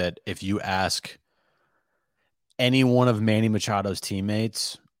think that if you ask any one of Manny Machado's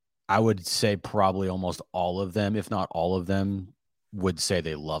teammates, I would say probably almost all of them, if not all of them, would say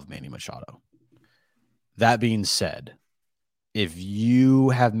they love Manny Machado. That being said, if you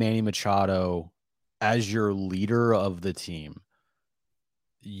have Manny as your leader of the team,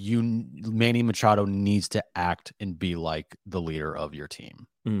 Manny Machado needs to act and be like the leader of your team.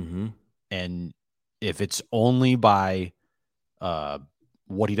 Mm-hmm. And if it's only by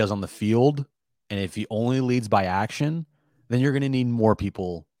what he does on the field, and if he only leads by action, then you're going to need more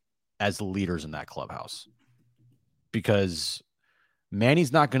people as leaders in that clubhouse. Because Manny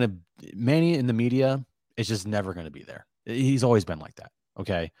in the media is just never going to be there. He's always been like that.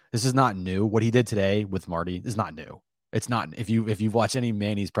 Okay. This is not new. What he did today with Marty is not new. It's not. If you've watched any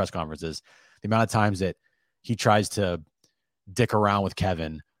Manny's press conferences, the amount of times that he tries to dick around with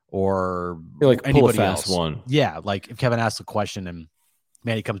Kevin or like anybody pull a fast else. One. Yeah. Like if Kevin asks a question and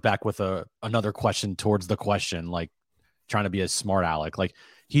Manny comes back with another question towards the question, like trying to be a smart aleck. Like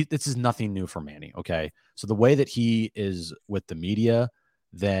this is nothing new for Manny. Okay. So the way that he is with the media,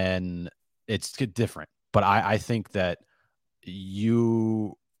 then it's different. But I think that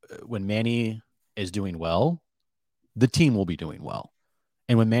when Manny is doing well, the team will be doing well.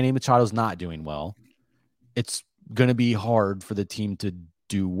 And when Manny Machado's not doing well, it's going to be hard for the team to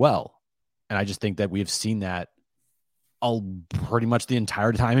do well. And I just think that we've seen that pretty much the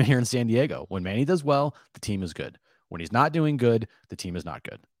entire time here in San Diego. When Manny does well, the team is good. When he's not doing good, the team is not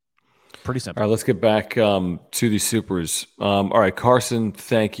good. Pretty simple. All right, let's get back to the supers. All right, Carson,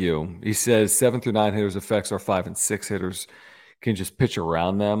 thank you. He says 7 through 9 hitters affects our 5 and 6 hitters. Can just pitch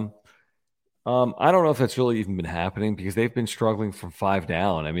around them. I don't know if that's really even been happening because they've been struggling from 5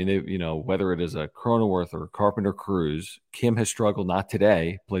 down. I mean, whether it is a Cronenworth or Carpenter Cruz, Kim has struggled. Not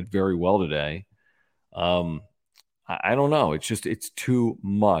today, played very well today. I don't know. It's too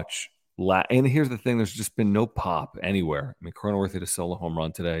much And here's the thing: there's just been no pop anywhere. I mean, Cronenworth hit a solo home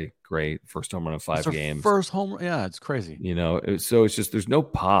run today. Great, first home run in 5 games. First home, yeah, it's crazy. So it's just there's no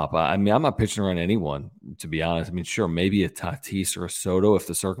pop. I mean, I'm not pitching around anyone, to be honest. I mean, sure, maybe a Tatis or a Soto if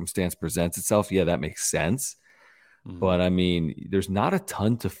the circumstance presents itself. Yeah, that makes sense. Mm-hmm. But I mean, there's not a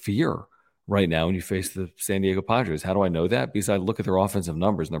ton to fear right now when you face the San Diego Padres. How do I know that? Because I look at their offensive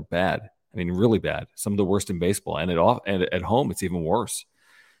numbers and they're bad. I mean, really bad. Some of the worst in baseball. And at home, it's even worse.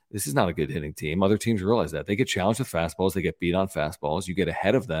 This is not a good hitting team. Other teams realize that. They get challenged with fastballs. They get beat on fastballs. You get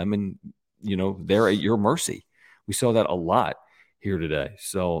ahead of them, and, they're at your mercy. We saw that a lot here today.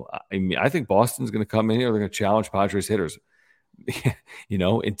 So, I mean, I think Boston's going to come in here. They're going to challenge Padres hitters.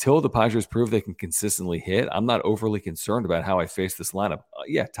 Until the Padres prove they can consistently hit, I'm not overly concerned about how I face this lineup.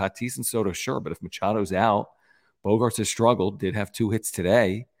 Yeah, Tatis and Soto, sure. But if Machado's out, Bogaerts has struggled, did have 2 hits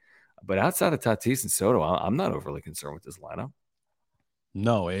today. But outside of Tatis and Soto, I'm not overly concerned with this lineup.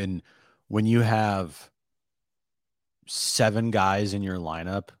 No, and when you have 7 guys in your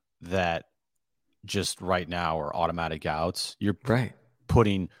lineup that just right now are automatic outs, you're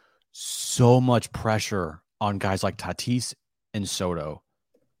putting so much pressure on guys like Tatis and Soto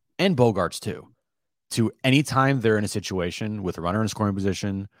and Bogaerts too. To anytime they're in a situation with a runner in scoring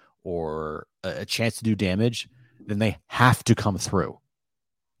position or a chance to do damage, then they have to come through.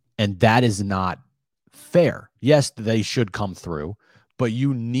 And that is not fair. Yes, they should come through, but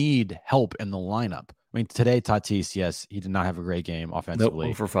you need help in the lineup. I mean, today, Tatis, yes, he did not have a great game offensively.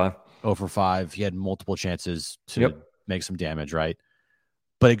 Nope, 0 for 5. 0 for 5. He had multiple chances to make some damage, right?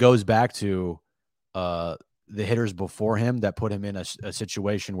 But it goes back to the hitters before him that put him in a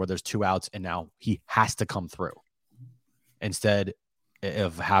situation where there's 2 outs and now he has to come through. Instead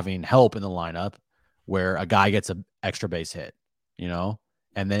of having help in the lineup where a guy gets an extra base hit,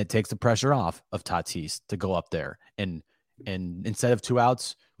 and then it takes the pressure off of Tatis to go up there. And instead of 2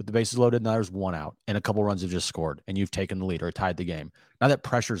 outs with the bases loaded, now there's 1 out and a couple runs have just scored and you've taken the lead or tied the game. Now that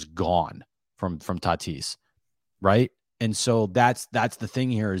pressure's gone from Tatis, right? And so that's the thing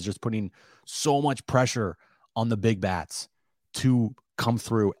here, is just putting so much pressure on the big bats to come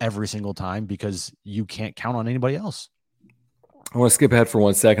through every single time because you can't count on anybody else. I want to skip ahead for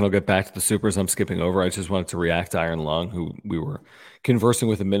 1 second. I'll get back to the supers I'm skipping over. I just wanted to react to Iron Lung, who we were conversing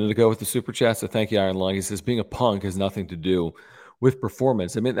with a minute ago with the super chat. So thank you, Iron Lung. He says, being a punk has nothing to do with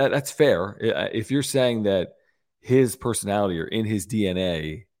performance. I mean, that's fair. If you're saying that his personality or in his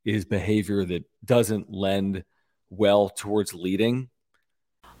DNA is behavior that doesn't lend well towards leading.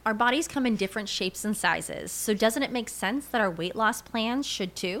 Our bodies come in different shapes and sizes. So doesn't it make sense that our weight loss plans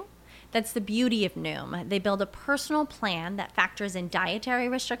should too? That's the beauty of Noom. They build a personal plan that factors in dietary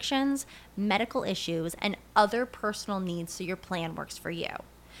restrictions, medical issues, and other personal needs so your plan works for you.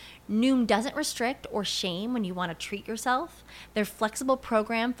 Noom doesn't restrict or shame when you want to treat yourself. Their flexible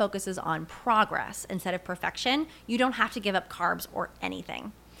program focuses on progress instead of perfection. You don't have to give up carbs or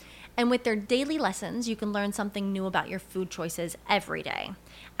anything. And with their daily lessons, you can learn something new about your food choices every day.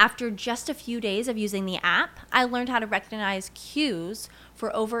 After just a few days of using the app, I learned how to recognize cues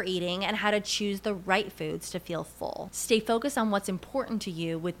for overeating and how to choose the right foods to feel full. Stay focused on what's important to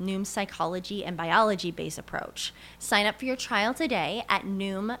you with Noom's psychology and biology-based approach. Sign up for your trial today at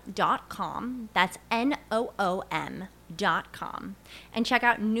Noom.com. That's Noom.com. And check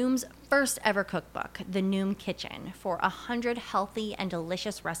out Noom's first ever cookbook, The Noom Kitchen, for 100 healthy and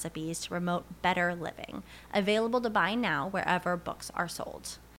delicious recipes to promote better living. Available to buy now wherever books are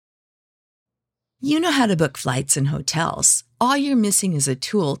sold. You know how to book flights and hotels. All you're missing is a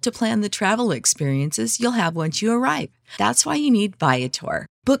tool to plan the travel experiences you'll have once you arrive. That's why you need Viator.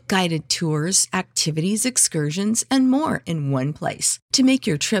 Book guided tours, activities, excursions, and more in one place to make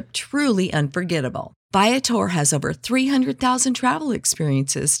your trip truly unforgettable. Viator has over 300,000 travel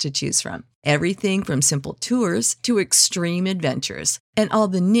experiences to choose from. Everything from simple tours to extreme adventures and all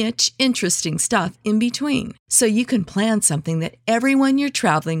the niche, interesting stuff in between. So you can plan something that everyone you're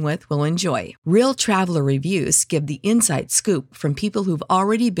traveling with will enjoy. Real traveler reviews give the inside scoop from people who've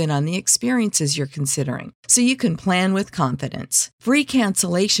already been on the experiences you're considering. So you can plan with confidence. Free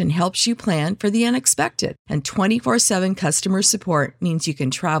cancellation helps you plan for the unexpected. And 24/7 customer support means you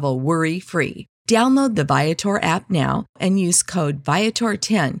can travel worry-free. Download the Viator app now and use code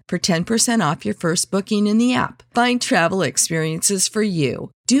Viator10 for 10% off your first booking in the app. Find travel experiences for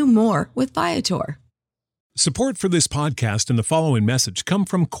you. Do more with Viator. Support for this podcast and the following message come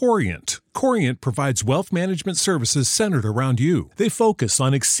from Corient. Corient provides wealth management services centered around you. They focus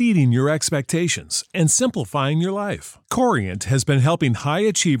on exceeding your expectations and simplifying your life. Corient has been helping high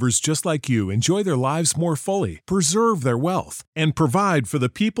achievers just like you enjoy their lives more fully, preserve their wealth, and provide for the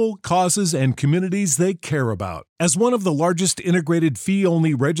people, causes, and communities they care about. As one of the largest integrated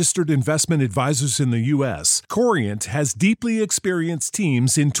fee-only registered investment advisors in the U.S., Corient has deeply experienced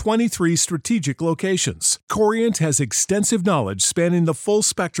teams in 23 strategic locations. Corient has extensive knowledge spanning the full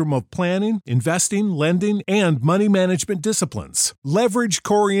spectrum of planning, investing, lending, and money management disciplines. Leverage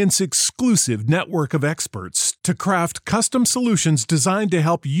Corient's exclusive network of experts to craft custom solutions designed to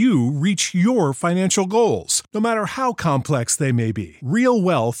help you reach your financial goals, no matter how complex they may be. Real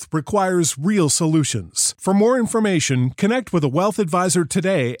wealth requires real solutions. For more information, connect with a wealth advisor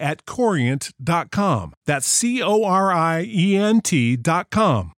today at Corient.com. That's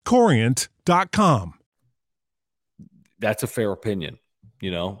Corient.com. Corient.com. That's a fair opinion.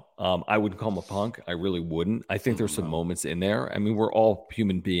 I wouldn't call him a punk. I really wouldn't. I think there's some moments in there. I mean, we're all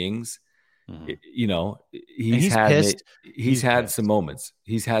human beings. He's had some moments.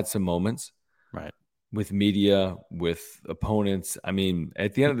 He's had some moments. Right. With media, with opponents. I mean,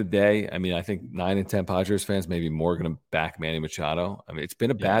 at the end of the day, I think 9 in 10 Padres fans, maybe more, going to back Manny Machado. I mean, it's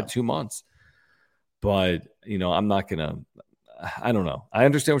been a bad 2 months. But, I'm not going to – I don't know. I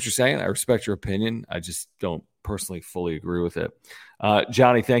understand what you're saying. I respect your opinion. I just don't personally fully agree with it.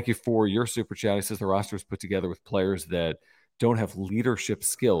 Johnny, thank you for your super chat. He says the roster is put together with players that don't have leadership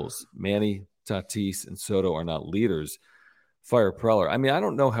skills. Manny, Tatis, and Soto are not leaders. Fire Preller. I mean, I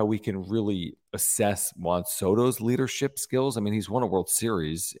don't know how we can really assess Juan Soto's leadership skills. I mean, he's won a World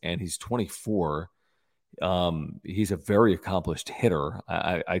Series and he's 24. He's a very accomplished hitter.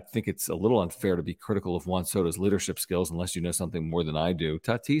 I think it's a little unfair to be critical of Juan Soto's leadership skills unless you know something more than I do.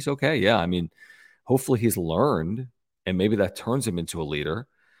 Tatis, okay, yeah. I mean, hopefully he's learned and maybe that turns him into a leader.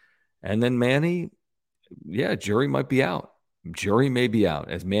 And then Manny, yeah, jury might be out. Jury may be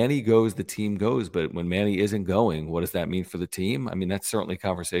out. As Manny goes, the team goes. But when Manny isn't going, what does that mean for the team? I mean, that's certainly a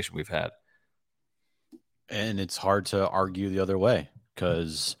conversation we've had. And it's hard to argue the other way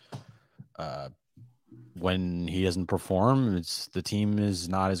because when he doesn't perform, the team is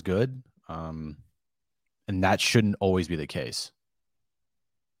not as good. And that shouldn't always be the case.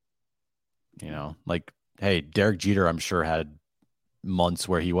 Hey, Derek Jeter, I'm sure, had months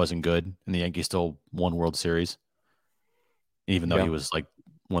where he wasn't good, and the Yankees still won World Series, even though he was like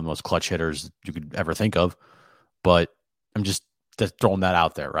one of the most clutch hitters you could ever think of. But I'm just throwing that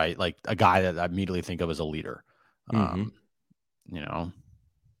out there, right? Like a guy that I immediately think of as a leader.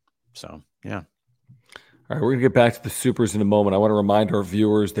 So, yeah. All right, we're going to get back to the supers in a moment. I want to remind our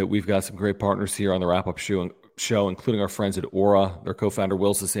viewers that we've got some great partners here on the Wrap-Up Show, including our friends at Aura. Their co-founder,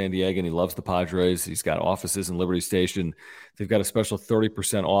 Will's a San Diego, and he loves the Padres. He's got offices in Liberty Station. They've got a special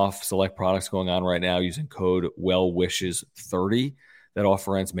 30% off select products going on right now using code WELLWISHES30. That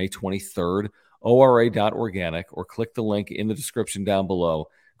offer ends May 23rd. ORA.organic, or click the link in the description down below.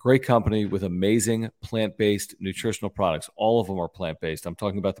 Great company with amazing plant-based nutritional products. All of them are plant-based. I'm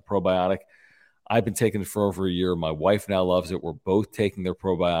talking about the probiotic. I've been taking it for over a year. My wife now loves it. We're both taking their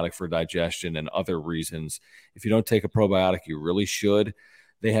probiotic for digestion and other reasons. If you don't take a probiotic, you really should.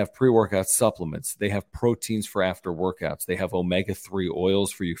 They have pre-workout supplements. They have proteins for after workouts. They have omega-3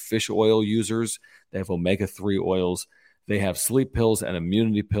 oils for you fish oil users. They have omega-3 oils. They have sleep pills and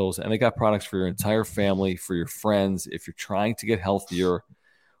immunity pills, and they got products for your entire family, for your friends. If you're trying to get healthier,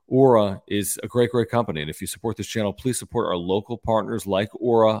 Aura is a great, great company. And if you support this channel, please support our local partners like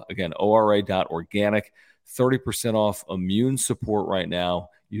Aura. Again, ORA.organic, 30% off immune support right now.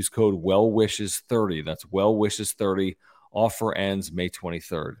 Use code WELLWISHES30. That's WELLWISHES30. Offer ends May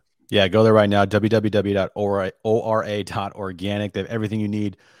 23rd. Yeah, go there right now, www.ora.organic. They have everything you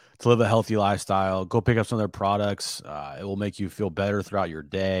need to live a healthy lifestyle. Go pick up some of their products. It will make you feel better throughout your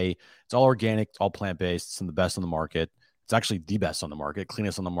day. It's all organic. It's all plant-based. It's some of the best on the market. It's actually the best on the market,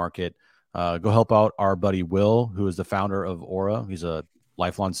 cleanest on the market. Go help out our buddy Will, who is the founder of Aura. He's a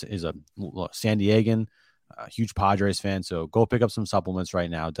San Diegan, huge Padres fan. So go pick up some supplements right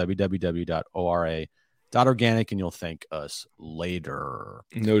now, www.ora.organic, and you'll thank us later.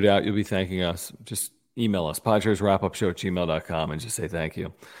 No doubt you'll be thanking us. Just email us, PadresWrapUpShow@gmail.com, and just say thank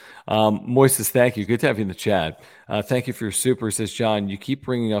you. Moist says, thank you. Good to have you in the chat. Thank you for your super. He says, John, you keep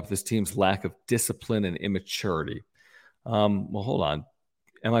bringing up this team's lack of discipline and immaturity. Well, hold on.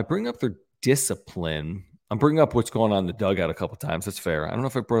 Am I bringing up their discipline? I'm bringing up what's going on in the dugout a couple times. That's fair. I don't know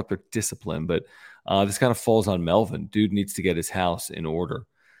if I brought up their discipline, but this kind of falls on Melvin. Dude needs to get his house in order.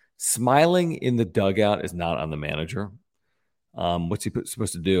 Smiling in the dugout is not on the manager. What's he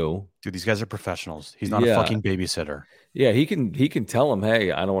supposed to do? Dude, these guys are professionals. He's not a fucking babysitter. Yeah, he can tell him,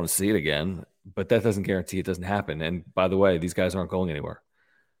 hey, I don't want to see it again, but that doesn't guarantee it doesn't happen. And by the way, these guys aren't going anywhere.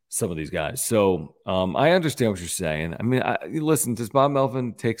 Some of these guys. So I understand what you're saying. I mean, listen, does Bob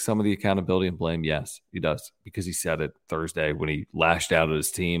Melvin take some of the accountability and blame? Yes, he does, because he said it Thursday when he lashed out at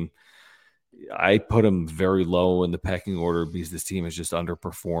his team. I put him very low in the pecking order because this team has just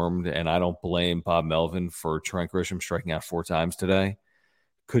underperformed, and I don't blame Bob Melvin for Trent Grisham striking out 4 times today.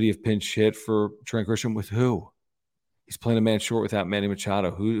 Could he have pinch hit for Trent Grisham? With who? He's playing a man short without Manny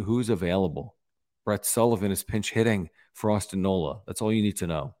Machado. Who's available? Brett Sullivan is pinch hitting for Austin Nola. That's all you need to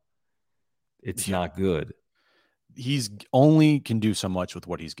know. It's not good. He's only can do so much with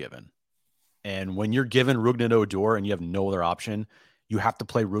what he's given. And when you're given Rougned Odor and you have no other option, you have to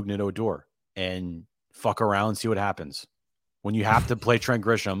play Rougned Odor and fuck around and see what happens. When you have to play Trent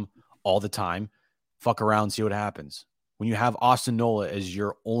Grisham all the time, fuck around and see what happens. When you have Austin Nola as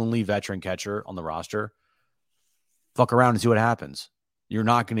your only veteran catcher on the roster, fuck around and see what happens. You're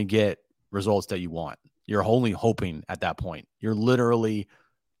not going to get results that you want. You're only hoping at that point. You're literally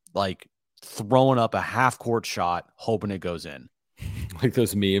like throwing up a half-court shot, hoping it goes in. Like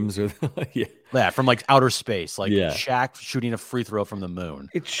those memes, or yeah, from like outer space, like Shaq shooting a free throw from the moon.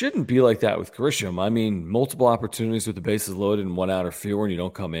 It shouldn't be like that with Grisham. I mean, multiple opportunities with the bases loaded and 1 outer field, and you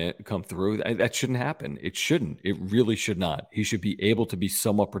don't come through. That shouldn't happen. It shouldn't. It really should not. He should be able to be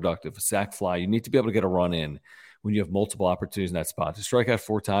somewhat productive. A sac fly, you need to be able to get a run in when you have multiple opportunities in that spot. To strike out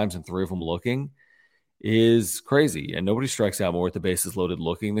 4 times and 3 of them looking is crazy, and nobody strikes out more with the bases loaded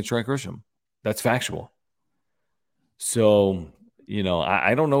looking than Trent Grisham. That's factual. So,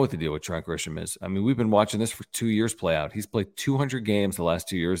 I don't know what the deal with Trent Grisham is. I mean, we've been watching this for 2 years play out. He's played 200 games the last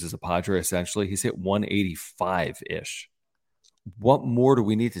 2 years as a Padre, essentially. He's hit 185-ish. What more do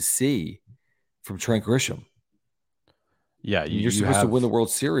we need to see from Trent Grisham? Yeah, you're supposed to win the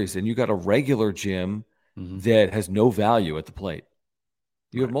World Series, and you got a regular Jim that has no value at the plate.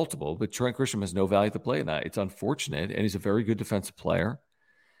 You have multiple, but Trent Grisham has no value at the plate. And it's unfortunate, and he's a very good defensive player.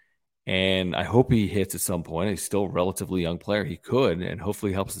 And I hope he hits at some point. He's still a relatively young player. He could, and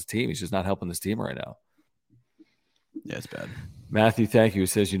hopefully helps his team. He's just not helping this team right now. Yeah, it's bad. Matthew, thank you. He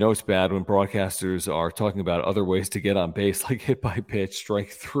says, it's bad when broadcasters are talking about other ways to get on base, like hit by pitch,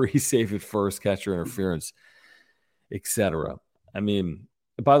 strike 3, save it first, catcher interference, etc. I mean,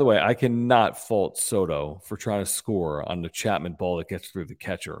 by the way, I cannot fault Soto for trying to score on the Chapman ball that gets through the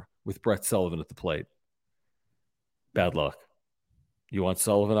catcher with Brett Sullivan at the plate. Bad luck. You want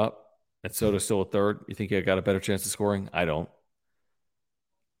Sullivan up? And Soto's still at third. You think he got a better chance of scoring? I don't.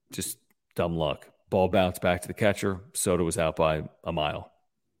 Just dumb luck. Ball bounced back to the catcher. Soto was out by a mile.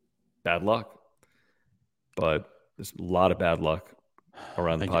 Bad luck. But there's a lot of bad luck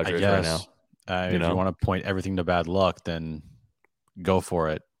around the Padres right now. If you want to point everything to bad luck, then go for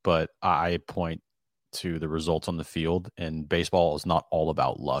it. But I point to the results on the field, and baseball is not all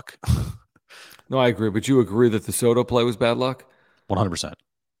about luck. No, I agree. But you agree that the Soto play was bad luck? 100%.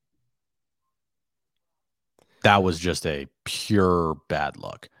 That was just a pure bad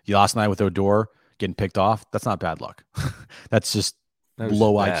luck. Last night with Odor getting picked off, that's not bad luck. That's just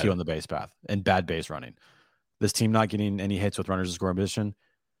low IQ on the base path and bad base running. This team not getting any hits with runners in scoring position.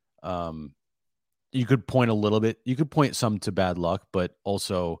 You could point a little bit. You could point some to bad luck, but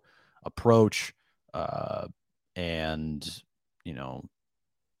also approach and,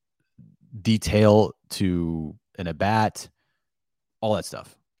 detail to an at-bat, all that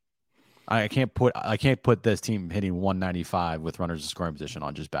stuff. I can't put this team hitting 195 with runners in scoring position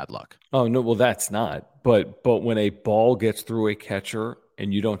on just bad luck. Oh no, well that's not. But when a ball gets through a catcher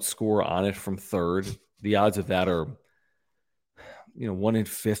and you don't score on it from third, the odds of that are 1 in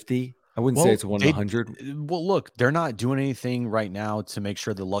 50. I wouldn't say it's 1 in 100. Well, look, they're not doing anything right now to make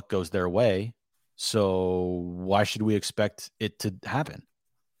sure the luck goes their way. So why should we expect it to happen?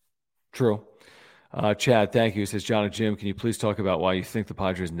 True. Chad, thank you. He says, John and Jim, can you please talk about why you think the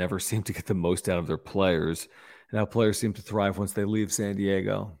Padres never seem to get the most out of their players and how players seem to thrive once they leave San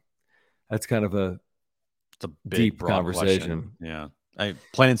Diego? That's kind of it's a big, deep conversation. Question. Yeah.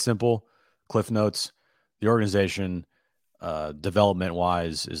 Plain and simple, Cliff Notes, the organization,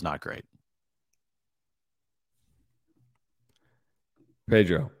 development-wise, is not great.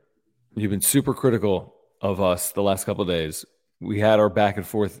 Pedro, you've been super critical of us the last couple of days. We had our back and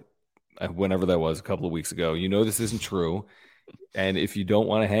forth whenever that was, a couple of weeks ago. This isn't true. And if you don't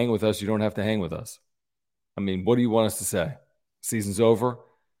want to hang with us, you don't have to hang with us. I mean, what do you want us to say? Season's over.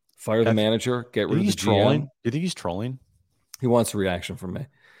 Fire the manager. Get rid of the GM. Trolling? Do you think he's trolling? He wants a reaction from me.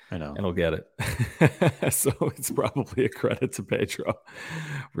 I know. And he'll get it. So it's probably a credit to Pedro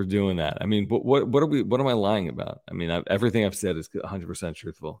for doing that. I mean, but what am I lying about? I mean, everything I've said is 100%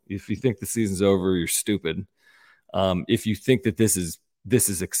 truthful. If you think the season's over, you're stupid. If you think that this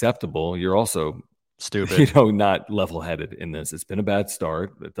is acceptable, you're also stupid. Not level-headed in this. It's been a bad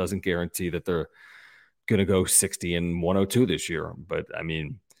start. That doesn't guarantee that they're going to go 60 and 102 this year. But I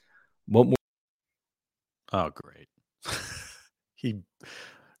mean, what more? Oh, great.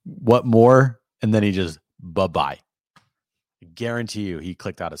 What more? And then he just bye-bye. I guarantee you he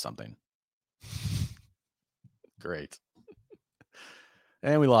clicked out of something. Great.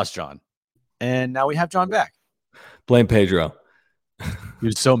 And we lost John. And now we have John back. Blame Pedro. He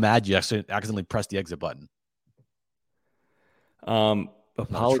was so mad you accidentally pressed the exit button.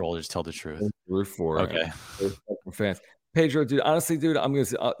 Apologies. Troll, just tell the truth. Okay. For fans. Pedro, dude, honestly, dude, I'm going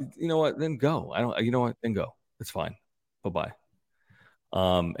to say, you know what? Then go. You know what? Then go. It's fine. Bye-bye.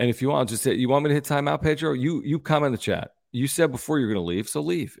 And if you want, just say, you want me to hit timeout, Pedro? You comment in the chat. You said before you're going to leave, so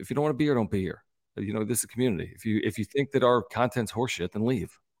leave. If you don't want to be here, don't be here. This is a community. If you think that our content's horseshit, then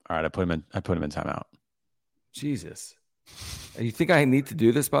leave. All right, I put him in timeout. Jesus. You think I need to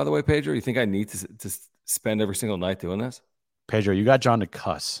do this, by the way, Pedro? You think I need to spend every single night doing this? Pedro, you got John to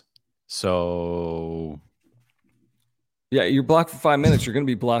cuss. So yeah, you're blocked for 5 minutes. You're going to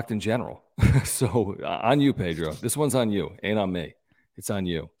be blocked in general. So on you, Pedro. This one's on you, ain't on me. It's on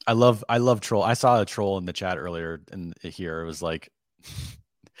you. I love troll. I saw a troll in the chat earlier here. It was like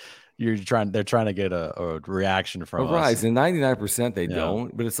they're trying to get a reaction from us. Rise, and 99% they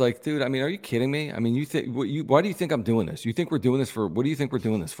don't. But it's like, dude, I mean, are you kidding me? I mean, why do you think I'm doing this? You think we're doing this for what do you think we're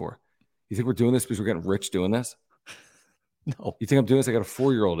doing this for? You think we're doing this because we're getting rich doing this? No. You think I'm doing this? I got a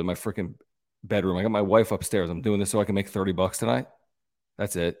 4-year-old in my freaking bedroom. I got my wife upstairs. I'm doing this so I can make $30 tonight.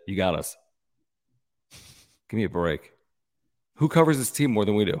 That's it. You got us. Give me a break. Who covers this team more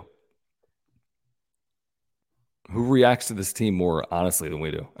than we do? Who reacts to this team more honestly than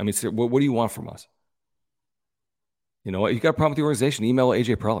we do? I mean, what do you want from us? You know what? You got a problem with the organization? Email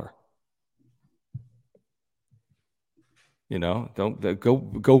AJ Preller.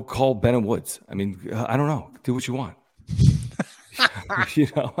 Don't go call Ben and Woods. I mean, I don't know. Do what you want.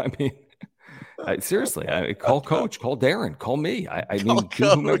 I mean, seriously, call Coach, call Darren, call me. Do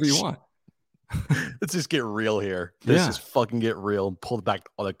whomever you want. Let's just get real here. Let's just fucking get real and pull back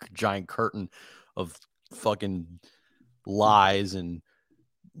all the giant curtain of fucking lies and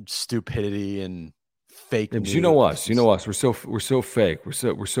stupidity and fake news. You know us. We're so fake.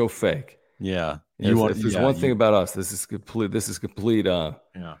 We're so fake. Yeah. If there's one thing about us, this is complete. It's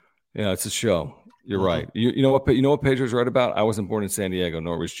a show. You're right. You know what Pedro's right about? I wasn't born in San Diego,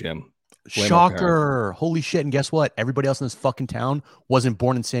 nor was Jim. Shocker. Holy shit. And guess what? Everybody else in this fucking town wasn't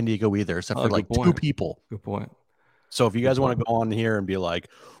born in San Diego either, except for like 2 people. Good point. So if you guys want to go on here and be like,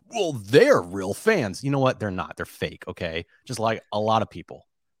 well, they're real fans. You know what? They're not. They're fake. Okay. Just like a lot of people.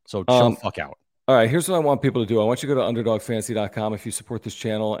 So chill the fuck out. All right. Here's what I want people to do. I want you to go to underdogfantasy.com if you support this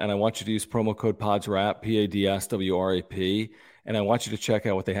channel. And I want you to use promo code PODSWRAP, PADSWRAP. And I want you to check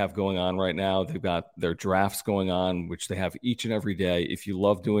out what they have going on right now. They've got their drafts going on, which they have each and every day. If you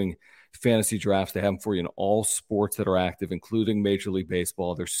love doing fantasy drafts, they have them for you in all sports that are active, including Major League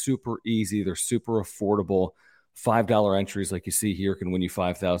Baseball. They're super easy. They're super affordable. $5 entries like you see here can win you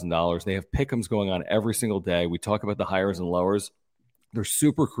 $5,000. They have pick'ems going on every single day. We talk about the hires and lowers. They're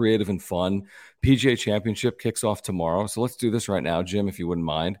super creative and fun. PGA Championship kicks off tomorrow. So let's do this right now. Jim, if you wouldn't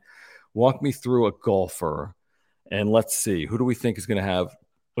mind, walk me through a golfer. And let's see, who do we think is going to have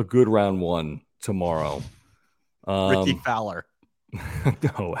a good round one tomorrow? Ricky Fowler.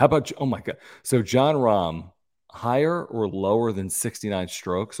 No. How about, oh my God. So John Rahm, higher or lower than 69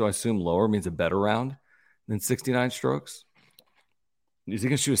 strokes? So I assume lower means a better round than 69 strokes. Is he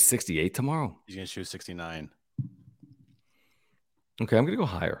going to shoot a 68 tomorrow? He's going to shoot 69. Okay, I'm going to go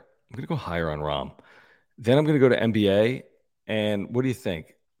higher. I'm going to go higher on Rahm. Then I'm going to go to NBA. And what do you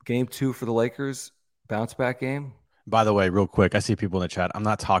think? Game 2 for the Lakers, bounce back game? By the way, real quick, I see people in the chat. I'm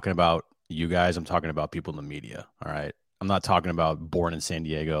not talking about you guys. I'm talking about people in the media. All right. I'm not talking about born in San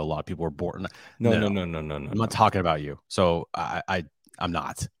Diego. A lot of people were born. No. I'm not talking about you. So I'm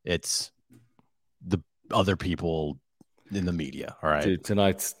not. It's the other people in the media. All right. Dude,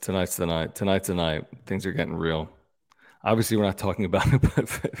 tonight's the night. Tonight's the night. Things are getting real. Obviously, we're not talking about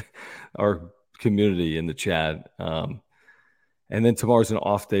our community in the chat. And then tomorrow's an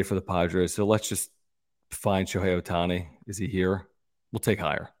off day for the Padres. So let's just find Shohei Ohtani. Is he here? We'll take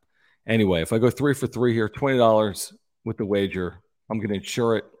higher. Anyway, if I go 3 for 3 here, $20 with the wager, I'm going to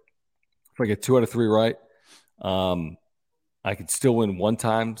insure it. If I get 2 out of 3 right, I could still win 1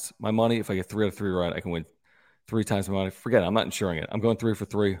 times my money. If I get 3 out of 3 right, I can win 3 times my money. Forget it. I'm not insuring it. I'm going 3 for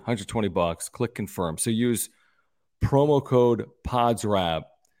 3, $120. Click confirm. So use promo code PODSWRAP.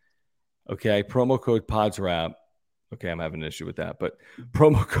 Okay, promo code PODSWRAP. Okay, I'm having an issue with that. But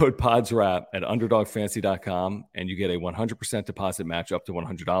promo code PODSWRAP at UnderdogFantasy.com, and you get a 100% deposit match up to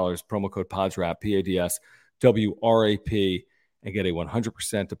 $100. Promo code PODSWRAP, PADSWRAP, and get a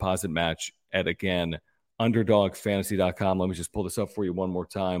 100% deposit match at, again, UnderdogFantasy.com. Let me just pull this up for you one more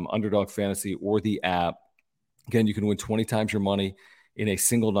time. Underdog Fantasy or the app. Again, you can win 20 times your money in a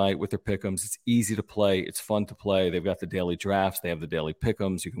single night with their pick'ems. It's easy to play. It's fun to play. They've got the daily drafts. They have the daily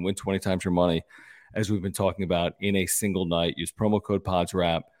pick'ems. You can win 20 times your money, as we've been talking about, in a single night. Use promo code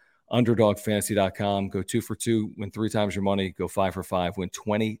PODSWRAP. UnderdogFantasy.com. Go 2 for 2, win 3 times your money. Go 5 for 5, win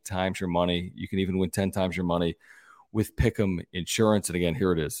 20 times your money. You can even win 10 times your money with Pick'em Insurance. And again,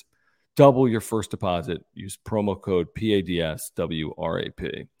 here it is. Double your first deposit. Use promo code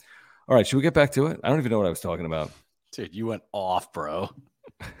PADSWRAP. All right, should we get back to it? I don't even know what I was talking about. Dude, you went off, bro.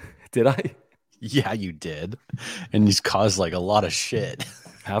 Did I? Yeah, you did. And he's caused like a lot of shit.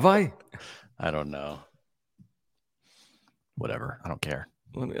 Have I? I don't know. Whatever. I don't care.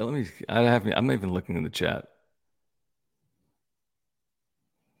 I'm not even looking in the chat.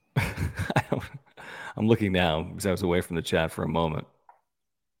 I'm looking now because I was away from the chat for a moment.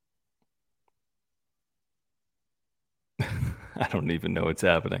 I don't even know what's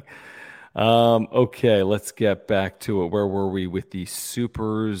happening. Okay, let's get back to it. Where were we with the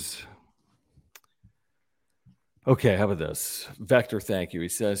supers? Okay, how about this? Vector, thank you. He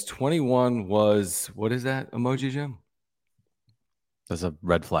says 21 was, what is that emoji, Jim? That's a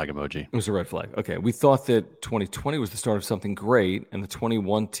red flag emoji. It was a red flag. Okay, we thought that 2020 was the start of something great, and the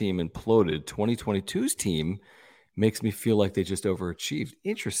 21 team imploded. 2022's team makes me feel like they just overachieved.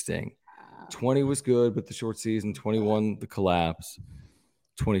 Interesting. 20 was good, but the short season. 21, the collapse.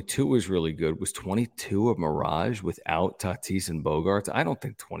 22 was really good. Was 22 a mirage without Tatis and Bogarts? I don't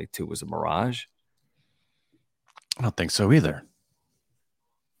think 22 was a mirage. I don't think so either.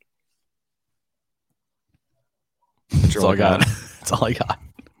 That's all I got. That's all I got.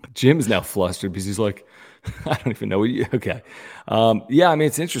 Jim's now flustered because he's like, I don't even know what you. Okay. Yeah, I mean,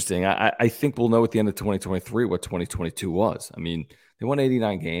 it's interesting. I think we'll know at the end of 2023 what 2022 was. I mean, they won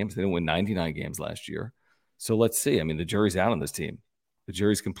 89 games. They didn't win 99 games last year. So let's see. I mean, the jury's out on this team. The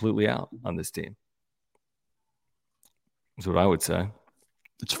jury's completely out on this team. That's what I would say.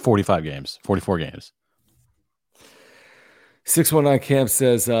 It's 45 games, 44 games. 619 Camp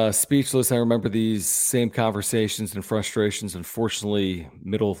says, speechless. I remember these same conversations and frustrations. Unfortunately,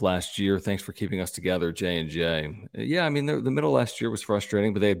 middle of last year. Thanks for keeping us together, J&J. Yeah, I mean, the middle of last year was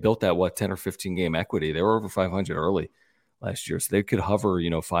frustrating, but they had built that, 10 or 15 game equity. They were over 500 early last year, so they could hover,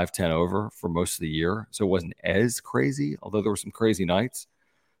 5-10 over for most of the year. So it wasn't as crazy, although there were some crazy nights.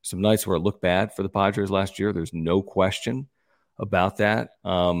 Some nights where it looked bad for the Padres last year. There's no question about that.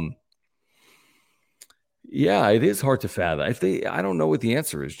 Yeah, it is hard to fathom. I don't know what the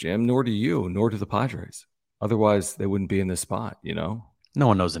answer is, Jim, nor do you, nor do the Padres. Otherwise, they wouldn't be in this spot, No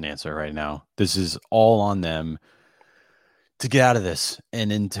one knows an answer right now. This is all on them to get out of this.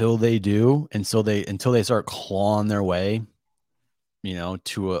 And until they do, until they start clawing their way,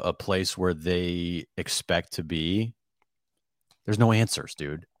 to a place where they expect to be, there's no answers,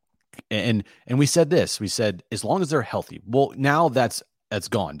 dude. And we said this. We said as long as they're healthy. Well, now that's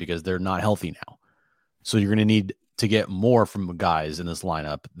gone because they're not healthy now. So you're going to need to get more from guys in this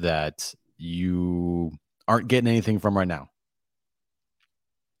lineup that you aren't getting anything from right now.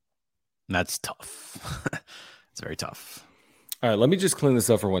 And that's tough. It's very tough. All right, let me just clean this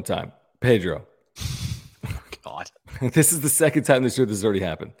up for one time. Pedro. God. This is the second time this has already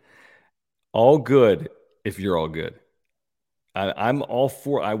happened. All good if you're all good. I'm all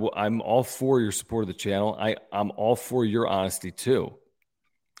for I'm all for your support of the channel. I'm all for your honesty too.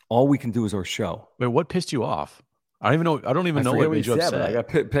 All we can do is our show. Wait, what pissed you off? I don't even know what made you upset. I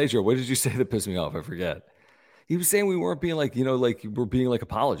got Pedro. What did you say that pissed me off? I forget. He was saying we weren't being like we're being like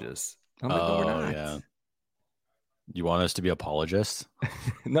apologists. I'm like, no, we're not. Yeah. You want us to be apologists?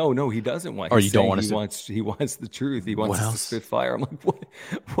 No, he doesn't want. Or you don't want us. He wants the truth. He wants us to spit fire. I'm like,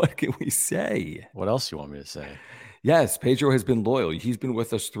 what can we say? What else do you want me to say? Yes, Pedro has been loyal. He's been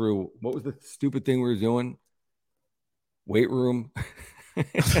with us through, what was the stupid thing we were doing? Weight room.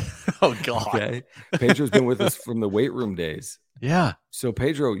 Oh, God. Okay. Pedro's been with us from the weight room days. Yeah. So,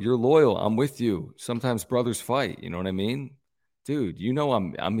 Pedro, you're loyal. I'm with you. Sometimes brothers fight. You know what I mean? Dude,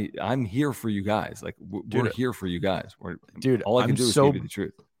 I'm here for you guys. Like, we're here for you guys. Dude, all I can do is give you the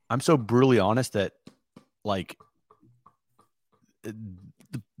truth. I'm so brutally honest that, like,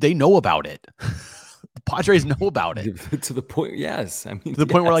 they know about it. The Padres know about it. To the point, yes. I mean, to the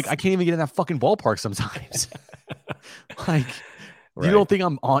point where, like, I can't even get in that fucking ballpark sometimes. Like, Right. you don't think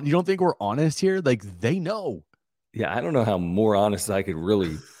I'm on? You don't think we're honest here? Like, they know. Yeah, I don't know how more honest I could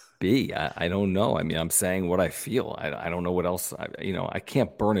really be. I don't know. I mean, I'm saying what I feel. I don't know what else. I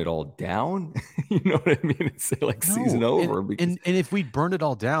can't burn it all down. You know what I mean? And say like season No, over. and if we burned it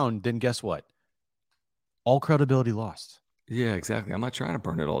all down, then guess what? All credibility lost. Yeah, exactly. I'm not trying to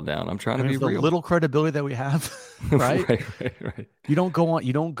burn it all down. I'm trying to be the real. little credibility that we have, right? right. You don't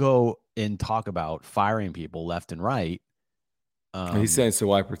go and talk about firing people left and right. He's saying, so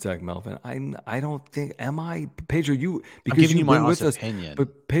why protect Melvin? I don't think, am I, Pedro, I'm giving you my honest opinion.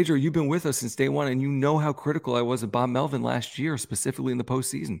 But Pedro, you've been with us since day one, and you know how critical I was of Bob Melvin last year, specifically in the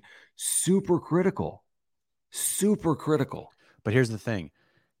postseason. Super critical. But here's the thing.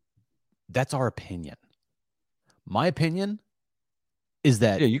 That's our opinion. My opinion is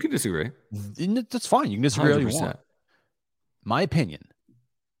that... Yeah, you can disagree. That's fine. You can disagree all you want. My opinion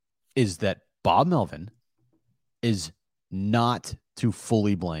is that Bob Melvin is not to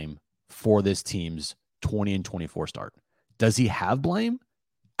fully blame for this team's 20-24 start. Does he have blame?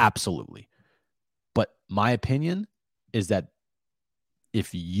 Absolutely. But my opinion is that if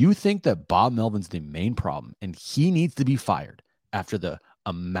you think that Bob Melvin's the main problem and he needs to be fired after the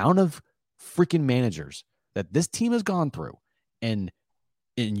amount of freaking managers that this team has gone through, and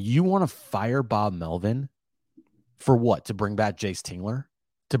you want to fire Bob Melvin for what? To bring back Jace Tingler?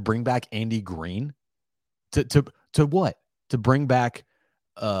 To bring back Andy Green? To what? To bring back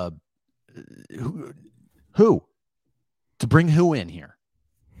who? To bring who in here?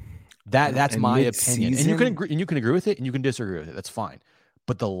 That's my opinion. And you can agree with it and you can disagree with it. That's fine.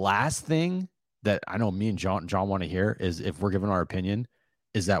 But the last thing that I know me and John want to hear is, if we're giving our opinion,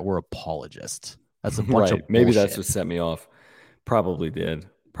 is that we're apologists. That's a bunch of bullshit. Maybe that's what set me off. Probably did.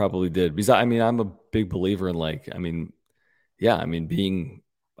 Because I'm a big believer in being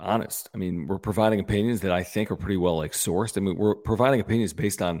honest. I mean, we're providing opinions that I think are pretty well sourced. I mean, we're providing opinions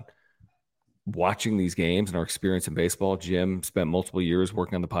based on watching these games and our experience in baseball. Jim spent multiple years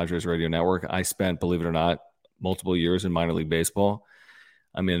working on the Padres radio network. I spent, believe it or not, multiple years in minor league baseball.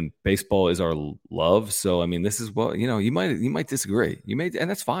 I mean, baseball is our love. So, I mean, this is what, you might disagree. And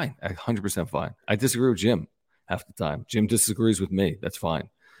that's fine. 100% fine. I disagree with Jim half the time. Jim disagrees with me. That's fine.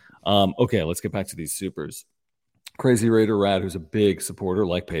 Okay, let's get back to these supers. Crazy Raider Rad, who's a big supporter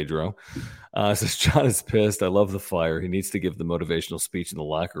like Pedro, says John is pissed. I love the fire. He needs to give the motivational speech in the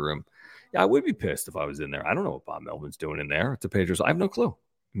locker room. Yeah, I would be pissed if I was in there. I don't know what Bob Melvin's doing in there to Pedro's. I have no clue.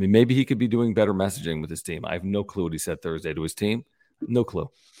 I mean, maybe he could be doing better messaging with his team. I have no clue what he said Thursday to his team. No clue.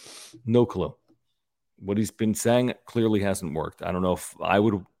 What he's been saying clearly hasn't worked. I don't know if I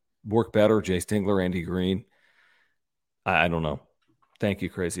would work better. Jace Tingler, Andy Green. I don't know. Thank you,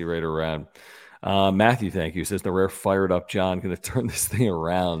 Crazy Raider Rad. Matthew, thank you. Says the rare fired up John going to turn this thing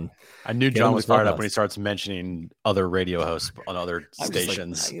around. I knew John was fired up when he starts mentioning other radio hosts on other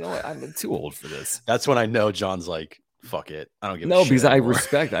stations. Like, you know what? I'm too old for this. That's when I know John's like, fuck it. I don't give a shit. No, because anymore. I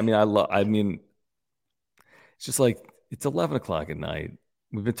respect. It's just like, it's 11 o'clock at night.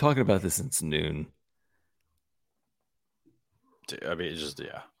 We've been talking about this since noon. I mean, it's just,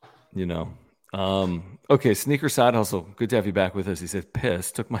 yeah. Okay, Sneaker Side Hustle. Good to have you back with us. He said,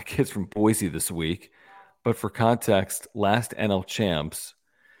 pissed. Took my kids from Boise this week. But for context, last NL champs.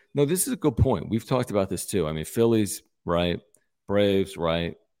 No, this is a good point. We've talked about this too. I mean, Phillies, right? Braves,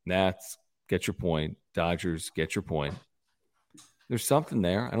 right? Nats, get your point. Dodgers, get your point. There's something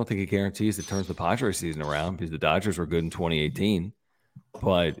there. I don't think it guarantees it turns the Padres season around, because the Dodgers were good in 2018.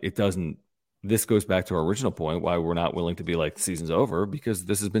 But it doesn't. This goes back to our original point, why we're not willing to be like the season's over, because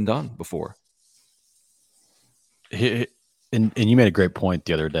this has been done before. And you made a great point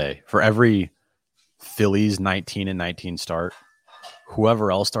the other day. For every Phillies 19-19 start,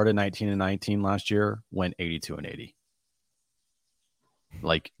 whoever else started 19-19 last year went 82-80.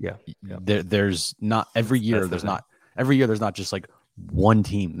 Like, yeah. There's not every year. There's not just like one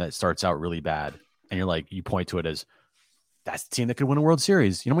team that starts out really bad, and you're like, you point to it as that's the team that could win a World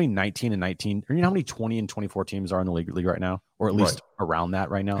Series. You know how many 19-19, or you know how many 20-24 teams are in the league right now, or at least around that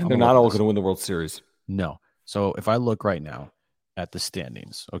right now. And they're not all going to win the World Series. No. So if I look right now at the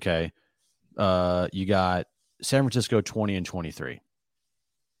standings, okay, you got San Francisco 20-23,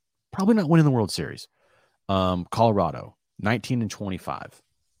 probably not winning the World Series. Colorado 19-25,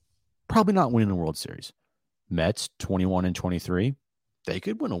 probably not winning the World Series. Mets 21-23, they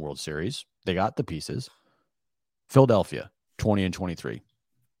could win a World Series. They got the pieces. Philadelphia 20-23,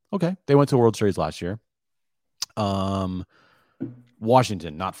 okay, they went to a World Series last year.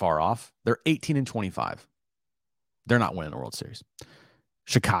 Washington, not far off. They're 18-25. They're not winning the World Series.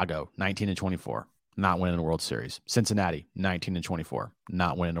 Chicago, 19-24, not winning the World Series. Cincinnati, 19-24,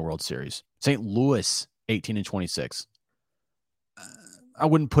 not winning the World Series. St. Louis, 18-26. I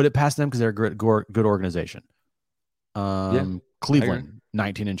wouldn't put it past them because they're a good organization. Cleveland,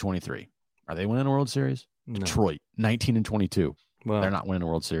 19-23. Are they winning a World Series? No. Detroit, 19-22. Well, they're not winning a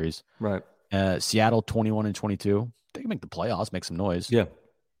World Series. Right. Seattle, 21-22. They can make the playoffs, make some noise. Yeah.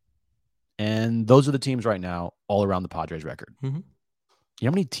 And those are the teams right now all around the Padres record. Mm-hmm. You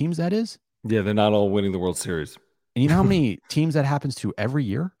know how many teams that is? Yeah, they're not all winning the World Series. And you know how many teams that happens to every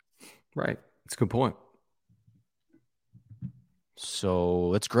year? Right. It's a good point.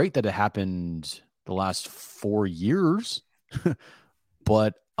 So it's great that it happened the last 4 years.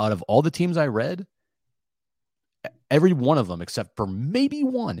 But out of all the teams I read, every one of them, except for maybe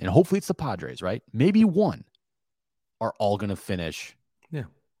one, and hopefully it's the Padres, right? Maybe one, are all going to finish. Yeah.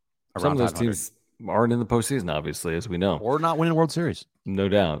 Some of those teams aren't in the postseason, obviously, as we know. Or not winning a World Series. No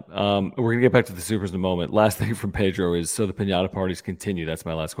doubt. We're going to get back to the Supers in a moment. Last thing from Pedro is, so the piñata parties continue. That's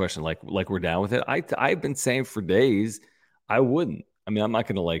my last question. Like we're down with it. I've been saying for days I wouldn't. I mean, I'm not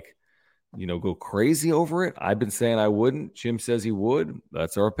going to go crazy over it. I've been saying I wouldn't. Jim says he would.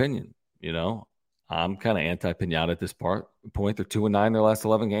 That's our opinion. I'm kind of anti-piñata at this point. They're 2-9 in their last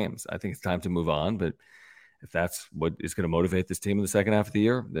 11 games. I think it's time to move on. But if that's what is going to motivate this team in the second half of the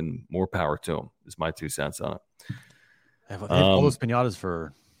year, then more power to them. Is my 2 cents on it. They have all those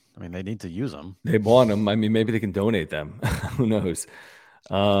piñatas they need to use them. They bought them. I mean, maybe they can donate them. Who knows?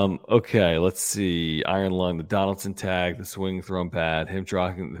 Okay, let's see. Iron Lung, the Donaldson tag, the swing thrown bad, him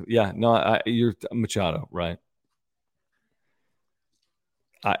dropping. Yeah, no, you're Machado, right?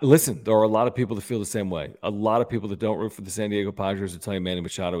 Listen, there are a lot of people that feel the same way. A lot of people that don't root for the San Diego Padres will tell you Manny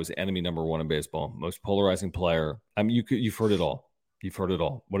Machado is enemy number 1 in baseball, most polarizing player. I mean, you've heard it all. You've heard it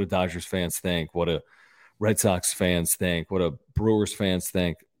all. What do Dodgers fans think? What do Red Sox fans think? What do Brewers fans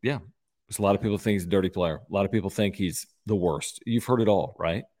think? Yeah, there's a lot of people think he's a dirty player. A lot of people think he's the worst. You've heard it all,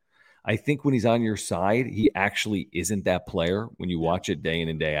 right? I think when he's on your side, he actually isn't that player. When you watch it day in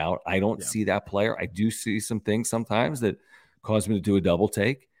and day out, I don't see that player. I do see some things sometimes that cause me to do a double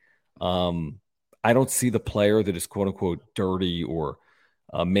take. I don't see the player that is quote unquote dirty or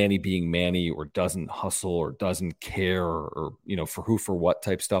Manny being Manny or doesn't hustle or doesn't care or for who, for what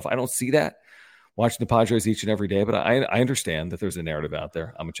type stuff. I don't see that watching the Padres each and every day, but I understand that there's a narrative out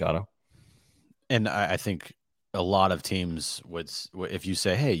there on Machado. And I think a lot of teams would, if you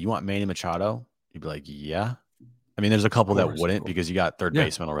say, hey, you want Manny Machado? You'd be like, yeah. I mean, there's a couple that wouldn't because you got third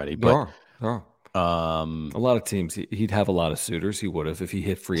baseman already. But there are. A lot of teams, he'd have a lot of suitors. He would have. If he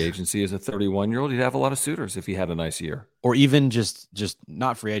hit free agency as a 31-year-old, he'd have a lot of suitors if he had a nice year. Or even just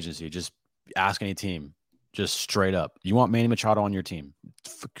not free agency, just ask any team, just straight up. You want Manny Machado on your team?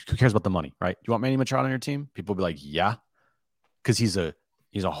 Who cares about the money, right? You want Manny Machado on your team? People will be like, yeah. Because he's a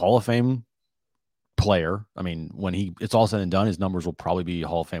Hall of Fame player. I mean, when it's all said and done, his numbers will probably be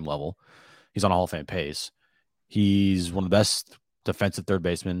Hall of Fame level. He's on a Hall of Fame pace. He's one of the best defensive third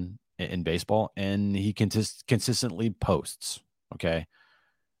basemen in baseball, and he consistently posts. Okay.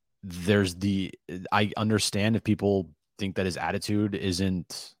 I understand if people think that his attitude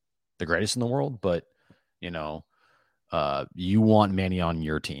isn't the greatest in the world, but you want Manny on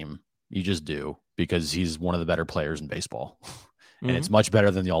your team. You just do, because he's one of the better players in baseball. And it's much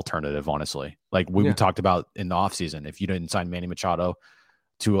better than the alternative, honestly. Like we talked about in the offseason, if you didn't sign Manny Machado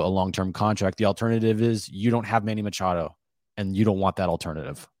to a long-term contract, the alternative is you don't have Manny Machado, and you don't want that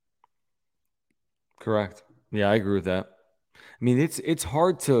alternative. Correct. Yeah, I agree with that. I mean, it's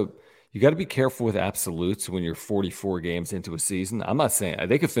hard to – you got to be careful with absolutes when you're 44 games into a season. I'm not saying –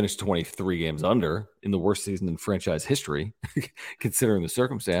 they could finish 23 games under in the worst season in franchise history, considering the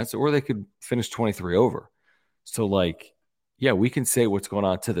circumstance, or they could finish 23 over. So, yeah, we can say what's going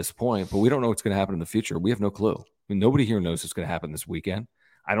on to this point, but we don't know what's going to happen in the future. We have no clue. I mean, nobody here knows what's going to happen this weekend.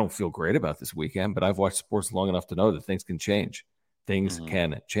 I don't feel great about this weekend, but I've watched sports long enough to know that things can change. Things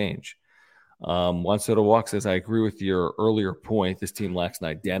can change. Juan Soto Walk says, I agree with your earlier point. This team lacks an